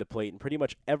 games behind the plate in pretty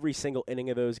much every single inning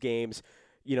of those games,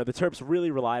 the Terps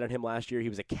really relied on him last year. He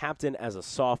was a captain as a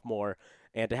sophomore,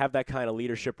 and to have that kind of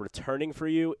leadership returning for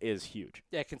you is huge.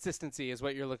 Yeah, consistency is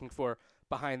what you're looking for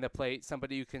behind the plate.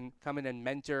 Somebody who can come in and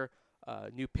mentor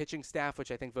new pitching staff,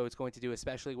 which I think Vogt's going to do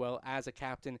especially well as a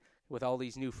captain with all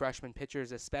these new freshman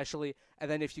pitchers especially. And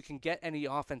then if you can get any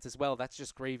offense as well, that's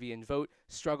just gravy. And Vogt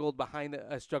struggled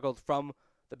from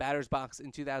the batter's box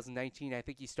in 2019. I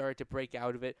think he started to break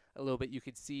out of it a little bit. You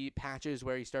could see patches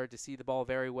where he started to see the ball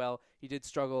very well. He did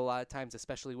struggle a lot of times,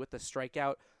 especially with the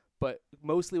strikeout. But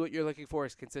mostly what you're looking for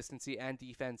is consistency and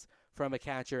defense from a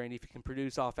catcher, and if you can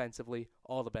produce offensively,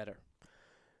 all the better.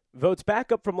 Vogt's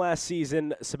backup from last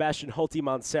season, Sebastian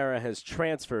Hulti-Mansera, has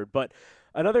transferred, but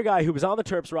another guy who was on the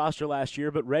Terps roster last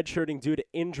year but redshirting due to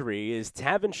injury is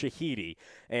Tavin Shahidi.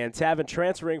 And Tavin,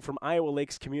 transferring from Iowa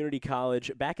Lakes Community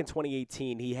College back in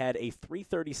 2018, he had a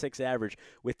 .336 average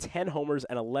with 10 homers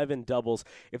and 11 doubles.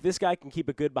 If this guy can keep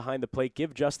it good behind the plate,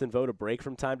 give Justin Vogt a break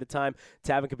from time to time,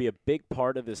 Tavin could be a big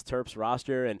part of this Terps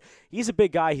roster. And he's a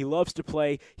big guy. He loves to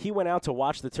play. He went out to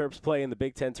watch the Terps play in the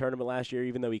Big Ten tournament last year,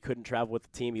 even though he couldn't travel with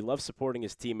the team. He loves supporting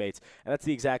his teammates, and that's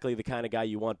exactly the kind of guy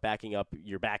you want backing up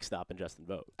your backstop in Justin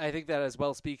Vogt. I think that as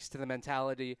well speaks to the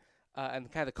mentality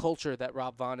and kind of the culture that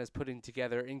Rob Vaughn is putting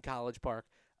together in College Park.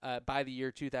 By the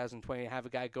year 2020, have a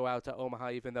guy go out to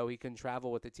Omaha even though he couldn't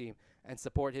travel with the team and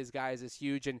support his guys is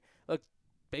huge. And look,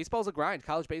 baseball's a grind.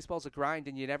 College baseball's a grind,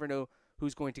 and you never know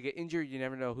who's going to get injured. You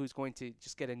never know who's going to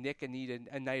just get a nick and need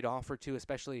a night off or two,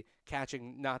 especially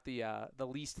catching, not the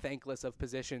least thankless of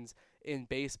positions in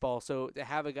baseball. So to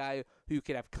have a guy who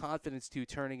can have confidence to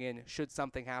turning in should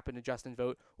something happen to Justin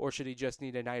Vogt or should he just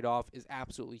need a night off is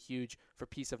absolutely huge for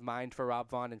peace of mind for Rob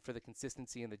Vaughn and for the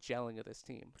consistency and the gelling of this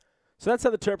team. So that's how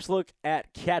the Terps look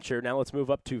at catcher. Now let's move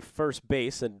up to first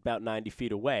base and about 90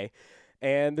 feet away.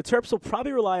 And the Terps will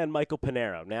probably rely on Michael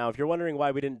Pinero. Now, if you're wondering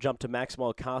why we didn't jump to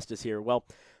Maxwell Costas here, well,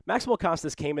 Maxwell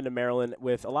Costas came into Maryland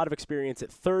with a lot of experience at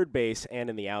third base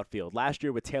and in the outfield. Last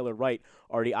year with Taylor Wright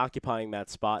already occupying that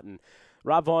spot, and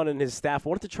Rob Vaughn and his staff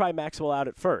wanted to try Maxwell out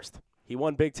at first. He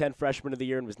won Big Ten Freshman of the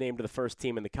Year and was named to the first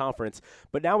team in the conference.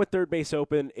 But now with third base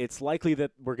open, it's likely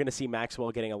that we're going to see Maxwell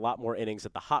getting a lot more innings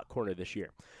at the hot corner this year.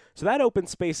 So that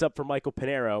opens space up for Michael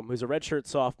Pinero, who's a redshirt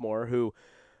sophomore who,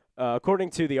 according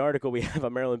to the article we have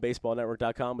on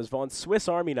MarylandBaseballNetwork.com, was Vaughn's Swiss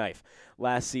Army knife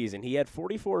last season. He had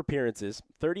 44 appearances,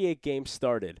 38 games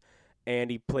started, and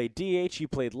he played DH, he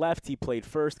played left, he played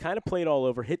first, kind of played all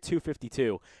over, hit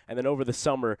 .252, and then over the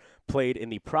summer played in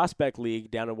the Prospect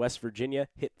League down in West Virginia,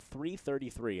 hit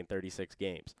 .333 in 36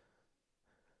 games.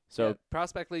 So yeah,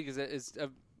 Prospect League is a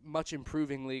much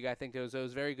improving league. I think it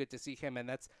was very good to see him, and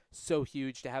that's so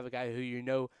huge to have a guy who you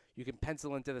can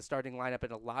pencil into the starting lineup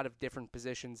in a lot of different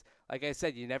positions. Like I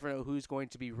said, you never know who's going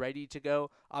to be ready to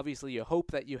go. Obviously, you hope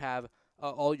that you have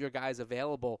all your guys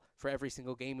available for every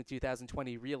single game in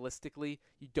 2020. Realistically,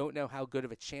 you don't know how good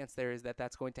of a chance there is that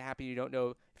that's going to happen. You don't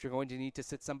know if you're going to need to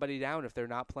sit somebody down if they're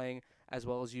not playing as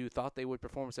well as you thought they would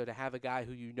perform. So to have a guy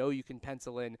who you can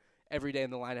pencil in every day in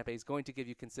the lineup, he's going to give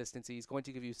you consistency, he's going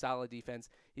to give you solid defense,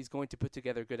 he's going to put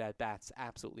together good at-bats,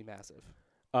 absolutely massive.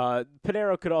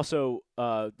 Pinero could also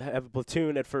have a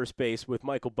platoon at first base with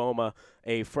Michael Boma,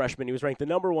 a freshman. He was ranked the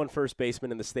 #1 first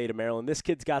baseman in the state of Maryland. This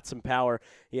kid's got some power.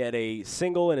 He had a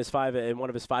single in one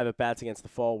of his 5 at-bats against the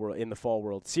Fall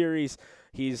World Series.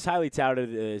 He's highly touted.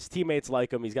 His teammates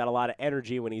like him. He's got a lot of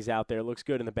energy when he's out there. Looks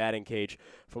good in the batting cage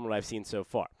from what I've seen so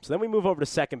far. So then we move over to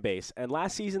second base. And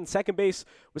last season, second base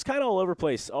was kind of all over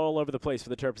the place for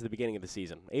the Terps at the beginning of the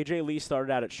season. A.J. Lee started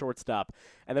out at shortstop,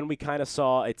 and then we kind of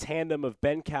saw a tandem of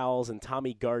Ben Cowles and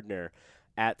Tommy Gardner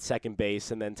at second base.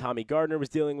 And then Tommy Gardner was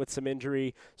dealing with some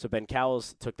injury, so Ben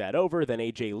Cowles took that over. Then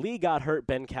A.J. Lee got hurt.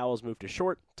 Ben Cowles moved to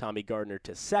short, Tommy Gardner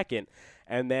to second.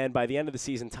 And then by the end of the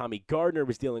season, Tommy Gardner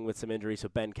was dealing with some injury, so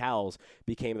Ben Cowles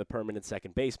became the permanent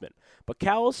second baseman. But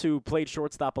Cowles, who played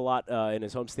shortstop a lot in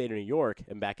his home state of New York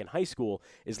and back in high school,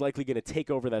 is likely going to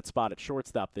take over that spot at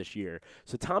shortstop this year.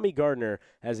 So Tommy Gardner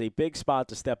has a big spot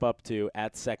to step up to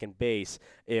at second base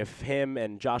if him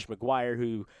and Josh McGuire,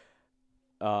 who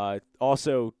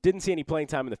also didn't see any playing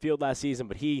time in the field last season,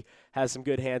 but he has some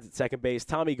good hands at second base.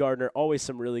 Tommy Gardner, always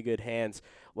some really good hands.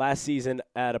 Last season,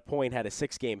 at a point, had a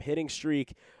 6-game hitting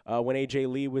streak when A.J.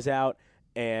 Lee was out.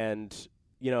 And,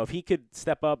 if he could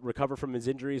step up, recover from his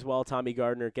injuries while Tommy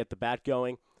Gardner get the bat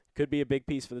going, could be a big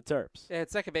piece for the Terps. Yeah, at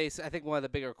second base, I think one of the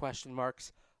bigger question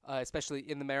marks, especially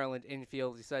in the Maryland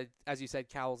infield, as you said,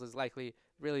 Cowles is likely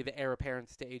really the heir apparent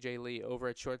to A.J. Lee over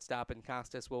at shortstop, and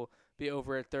Costas will be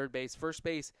over at third base. First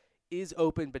base is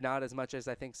open, but not as much as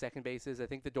I think second base is. I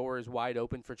think the door is wide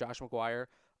open for Josh McGuire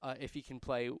if he can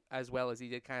play as well as he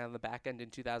did kind of on the back end in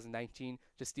 2019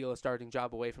 to steal a starting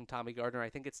job away from Tommy Gardner.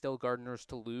 I think it's still Gardner's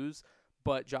to lose,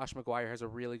 but Josh McGuire has a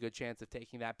really good chance of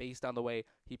taking that based on the way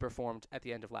he performed at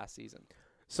the end of last season.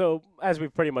 So, as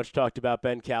we've pretty much talked about,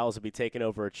 Ben Cowles will be taking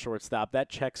over at shortstop. That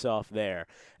checks off there.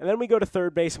 And then we go to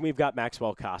third base, and we've got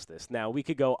Maxwell Costas. Now, we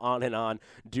could go on and on,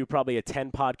 do probably a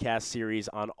 10-podcast series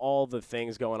on all the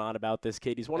things going on about this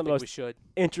kid. He's one of the most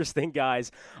interesting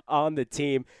guys on the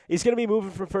team. He's going to be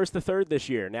moving from first to third this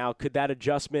year. Now, could that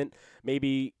adjustment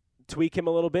maybe tweak him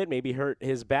a little bit, maybe hurt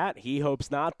his bat? He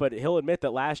hopes not, but he'll admit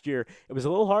that last year it was a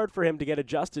little hard for him to get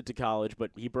adjusted to college,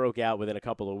 but he broke out within a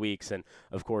couple of weeks and,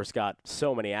 of course, got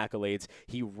so many accolades.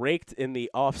 He raked in the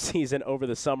offseason over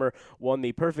the summer, won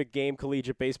the Perfect Game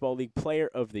Collegiate Baseball League Player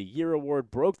of the Year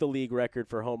award, broke the league record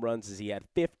for home runs as he had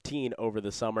 15 over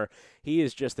the summer. He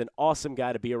is just an awesome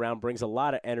guy to be around, brings a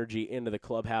lot of energy into the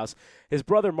clubhouse. His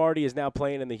brother Marty is now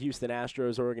playing in the Houston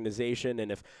Astros organization, and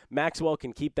if Maxwell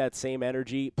can keep that same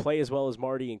energy, play as well as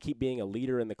Marty, and keep being a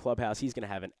leader in the clubhouse, he's going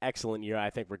to have an excellent year,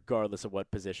 I think, regardless of what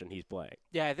position he's playing.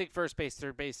 Yeah, I think first base,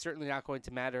 third base, certainly not going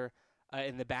to matter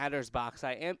in the batter's box.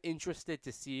 I am interested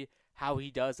to see how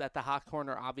he does at the hot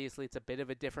corner. Obviously, it's a bit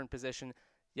of a different position.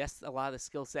 Yes, a lot of the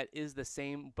skill set is the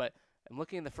same, but I'm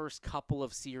looking at the first couple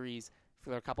of series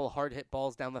for a couple of hard-hit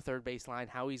balls down the third base line,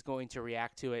 how he's going to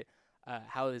react to it.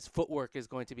 How his footwork is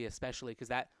going to be, especially because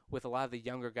that, with a lot of the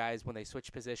younger guys, when they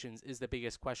switch positions, is the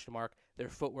biggest question mark. Their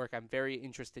footwork, I'm very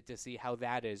interested to see how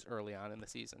that is early on in the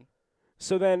season.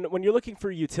 So then when you're looking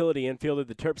for a utility infielder,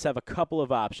 the Terps have a couple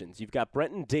of options. You've got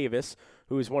Brenton Davis,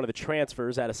 who is one of the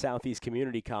transfers out of Southeast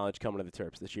Community College coming to the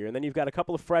Terps this year. And then you've got a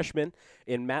couple of freshmen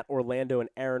in Matt Orlando and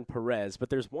Aaron Perez. But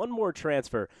there's one more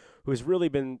transfer who's really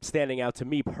been standing out to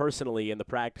me personally in the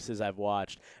practices I've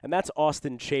watched, and that's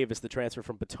Austin Chavis, the transfer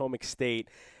from Potomac State.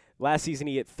 Last season,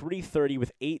 he hit .330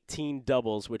 with 18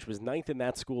 doubles, which was ninth in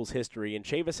that school's history. And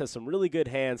Chavis has some really good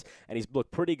hands, and he's looked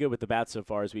pretty good with the bat so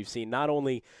far, as we've seen, not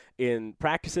only in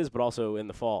practices but also in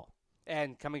the fall.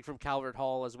 And coming from Calvert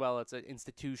Hall as well, it's an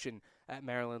institution at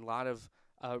Maryland. A lot of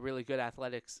really good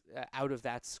athletics out of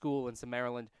that school, and some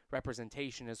Maryland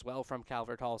representation as well from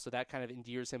Calvert Hall. So that kind of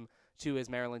endears him to his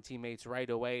Maryland teammates right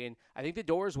away. And I think the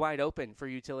door is wide open for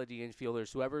utility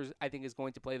infielders. Whoever I think is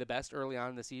going to play the best early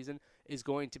on in the season is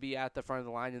going to be at the front of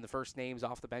the line in the first names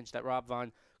off the bench that Rob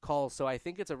Vaughn calls. So I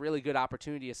think it's a really good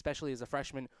opportunity, especially as a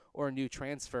freshman or a new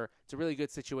transfer. It's a really good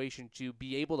situation to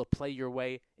be able to play your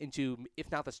way into,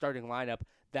 if not the starting lineup,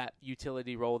 that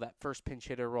utility role, that first pinch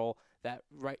hitter role, that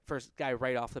first guy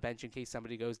right off the bench in case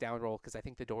somebody goes down role, because I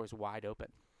think the door is wide open.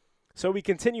 So we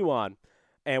continue on,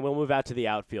 and we'll move out to the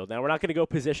outfield. Now, we're not going to go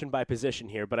position by position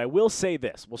here, but I will say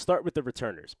this. We'll start with the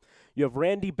returners. You have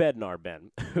Randy Bednar, Ben,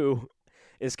 who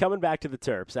is coming back to the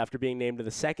Terps after being named to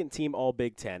the second team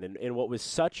All-Big Ten in what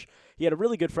was he had a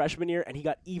really good freshman year, and he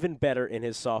got even better in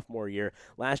his sophomore year.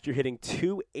 Last year hitting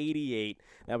 .288.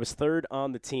 That was third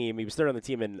on the team. He was third on the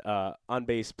team in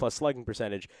on-base plus slugging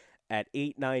percentage at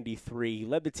 .893. He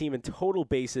led the team in total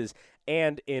bases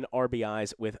and in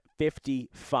RBIs with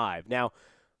 55. Now,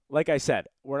 like I said,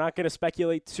 we're not going to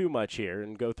speculate too much here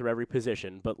and go through every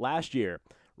position, but last year,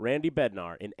 Randy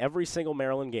Bednar, in every single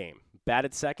Maryland game,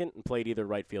 batted second and played either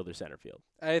right field or center field.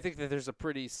 I think that there's a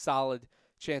pretty solid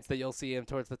chance that you'll see him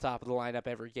towards the top of the lineup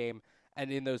every game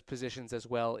and in those positions as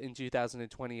well in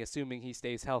 2020, assuming he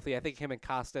stays healthy. I think him and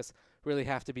Costas really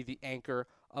have to be the anchor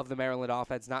of the Maryland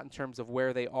offense, not in terms of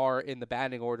where they are in the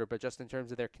batting order, but just in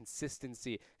terms of their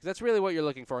consistency. Because that's really what you're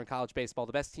looking for in college baseball.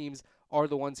 The best teams are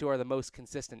the ones who are the most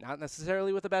consistent, not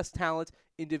necessarily with the best talent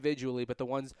individually, but the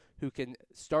ones who can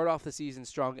start off the season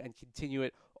strong and continue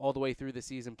it all the way through the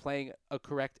season, playing a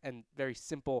correct and very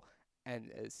simple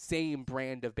and same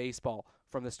brand of baseball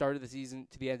from the start of the season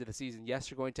to the end of the season.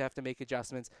 Yes, you're going to have to make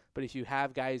adjustments, but if you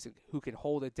have guys who can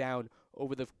hold it down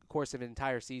over the course of an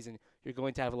entire season, you're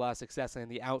going to have a lot of success. And in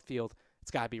the outfield,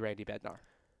 it's got to be Randy Bednar.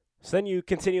 So then you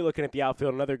continue looking at the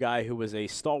outfield. Another guy who was a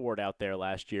stalwart out there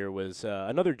last year was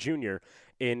another junior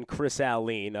in Chris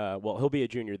Alleyne. Well, he'll be a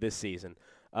junior this season.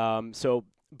 So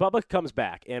Bubba comes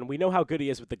back, and we know how good he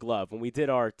is with the glove. When we did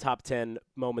our top 10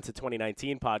 moments of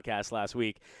 2019 podcast last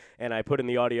week, and I put in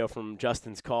the audio from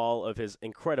Justin's call of his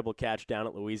incredible catch down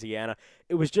at Louisiana,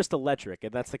 it was just electric,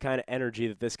 and that's the kind of energy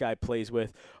that this guy plays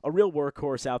with. A real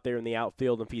workhorse out there in the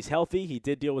outfield. If he's healthy, he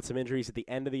did deal with some injuries at the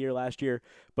end of the year last year,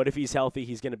 but if he's healthy,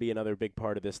 he's going to be another big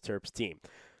part of this Terps team.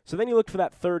 So then you look for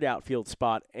that third outfield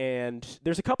spot, and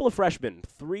there's a couple of freshmen,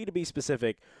 3 to be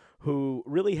specific, who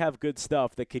really have good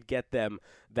stuff that could get them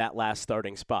that last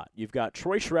starting spot. You've got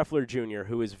Troy Schreffler Jr.,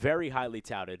 who is very highly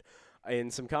touted.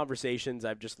 In some conversations,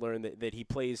 I've just learned that he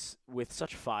plays with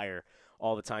such fire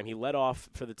all the time. He led off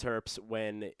for the Terps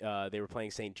when they were playing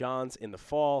St. John's in the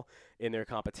fall in their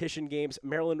competition games.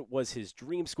 Maryland was his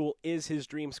dream school, is his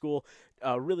dream school.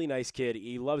 A really nice kid.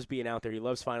 He loves being out there. He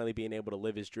loves finally being able to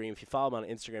live his dream. If you follow him on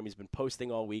Instagram, he's been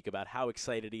posting all week about how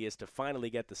excited he is to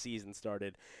finally get the season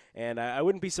started. And I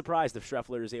wouldn't be surprised if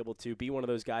Schreffler is able to be one of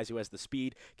those guys who has the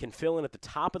speed, can fill in at the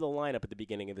top of the lineup at the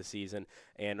beginning of the season,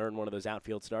 and earn one of those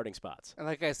outfield starting spots. And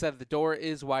like I said, the door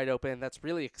is wide open. That's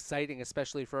really exciting,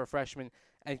 especially for a freshman,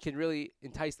 and can really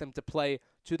entice them to play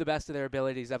to the best of their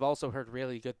abilities. I've also heard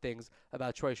really good things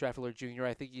about Troy Schreffler Jr.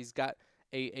 I think he's got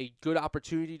a good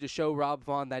opportunity to show Rob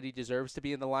Vaughn that he deserves to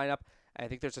be in the lineup, and I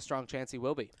think there's a strong chance he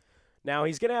will be. Now,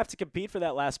 he's going to have to compete for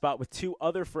that last spot with 2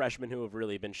 other freshmen who have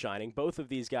really been shining. Both of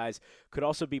these guys could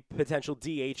also be potential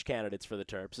DH candidates for the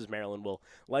Terps, as Maryland will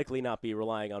likely not be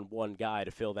relying on one guy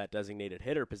to fill that designated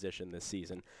hitter position this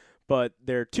season. But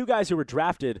there are 2 guys who were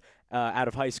drafted out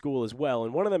of high school as well,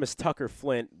 and one of them is Tucker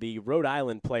Flint, the Rhode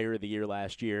Island Player of the Year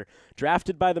last year,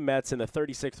 drafted by the Mets in the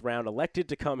 36th round, elected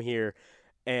to come here,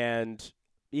 and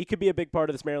he could be a big part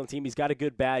of this Maryland team. He's got a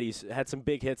good bat. He's had some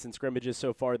big hits in scrimmages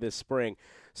so far this spring.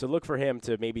 So look for him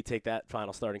to maybe take that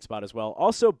final starting spot as well.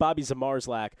 Also, Bobby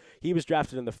Zamarzlak. He was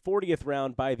drafted in the 40th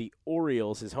round by the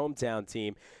Orioles, his hometown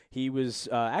team. He was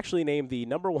actually named the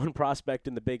number 1 prospect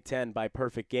in the Big Ten by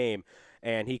Perfect Game,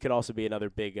 and he could also be another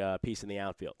big piece in the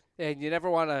outfield. And you never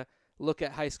want to look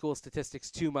at high school statistics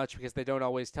too much because they don't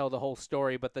always tell the whole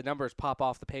story, but the numbers pop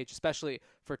off the page, especially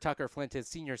for Tucker Flint. His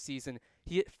senior season,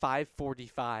 he hit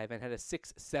 .545 and had a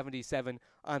 .677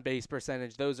 on-base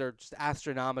percentage. Those are just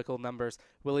astronomical numbers.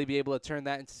 Will he be able to turn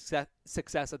that into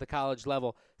success at the college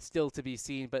level? Still to be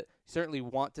seen, but certainly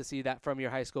want to see that from your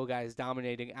high school guys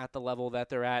dominating at the level that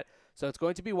they're at. So it's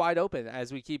going to be wide open,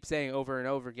 as we keep saying over and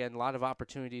over again. A lot of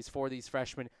opportunities for these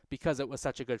freshmen because it was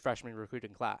such a good freshman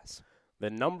recruiting class. The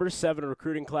number 7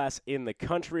 recruiting class in the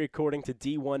country, according to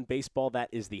D1 Baseball. That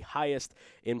is the highest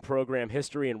in program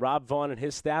history, and Rob Vaughn and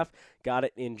his staff got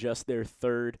it in just their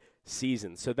 3rd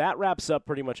season. So that wraps up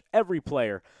pretty much every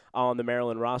player on the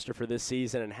Maryland roster for this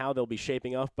season and how they'll be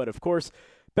shaping up. But, of course,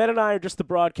 Ben and I are just the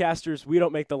broadcasters. We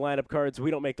don't make the lineup cards.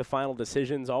 We don't make the final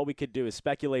decisions. All we could do is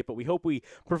speculate, but we hope we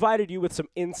provided you with some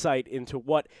insight into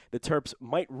what the Terps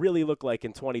might really look like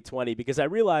in 2020, because I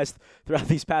realized throughout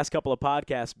these past couple of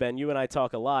podcasts, Ben, you and I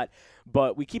talk a lot,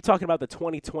 but we keep talking about the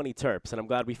 2020 Terps, and I'm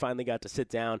glad we finally got to sit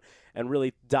down and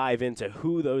really dive into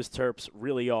who those Terps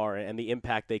really are and the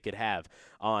impact they could have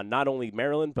on not only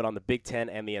Maryland, but on the Big Ten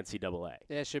and the NCAA.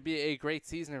 Yeah, it should be a great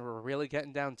season, and we're really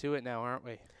getting down to it now, aren't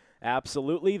we?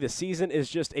 Absolutely. The season is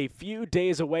just a few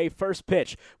days away. First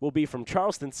pitch will be from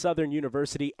Charleston Southern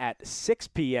University at 6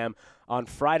 p.m. on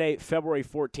Friday, February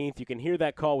 14th. You can hear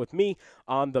that call with me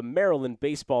on the Maryland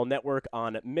Baseball Network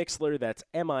on Mixlr. That's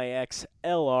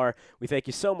MIXLR. We thank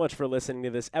you so much for listening to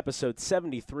this episode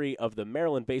 73 of the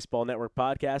Maryland Baseball Network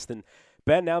podcast. And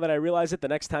Ben, now that I realize it, the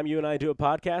next time you and I do a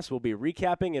podcast, we'll be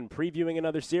recapping and previewing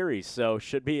another series. So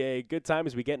should be a good time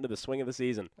as we get into the swing of the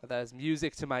season. That is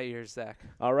music to my ears, Zach.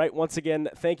 All right. Once again,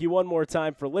 thank you one more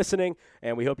time for listening,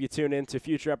 and we hope you tune in to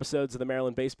future episodes of the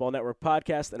Maryland Baseball Network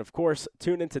podcast. And, of course,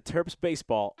 tune in to Terps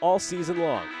Baseball all season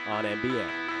long on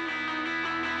MBN.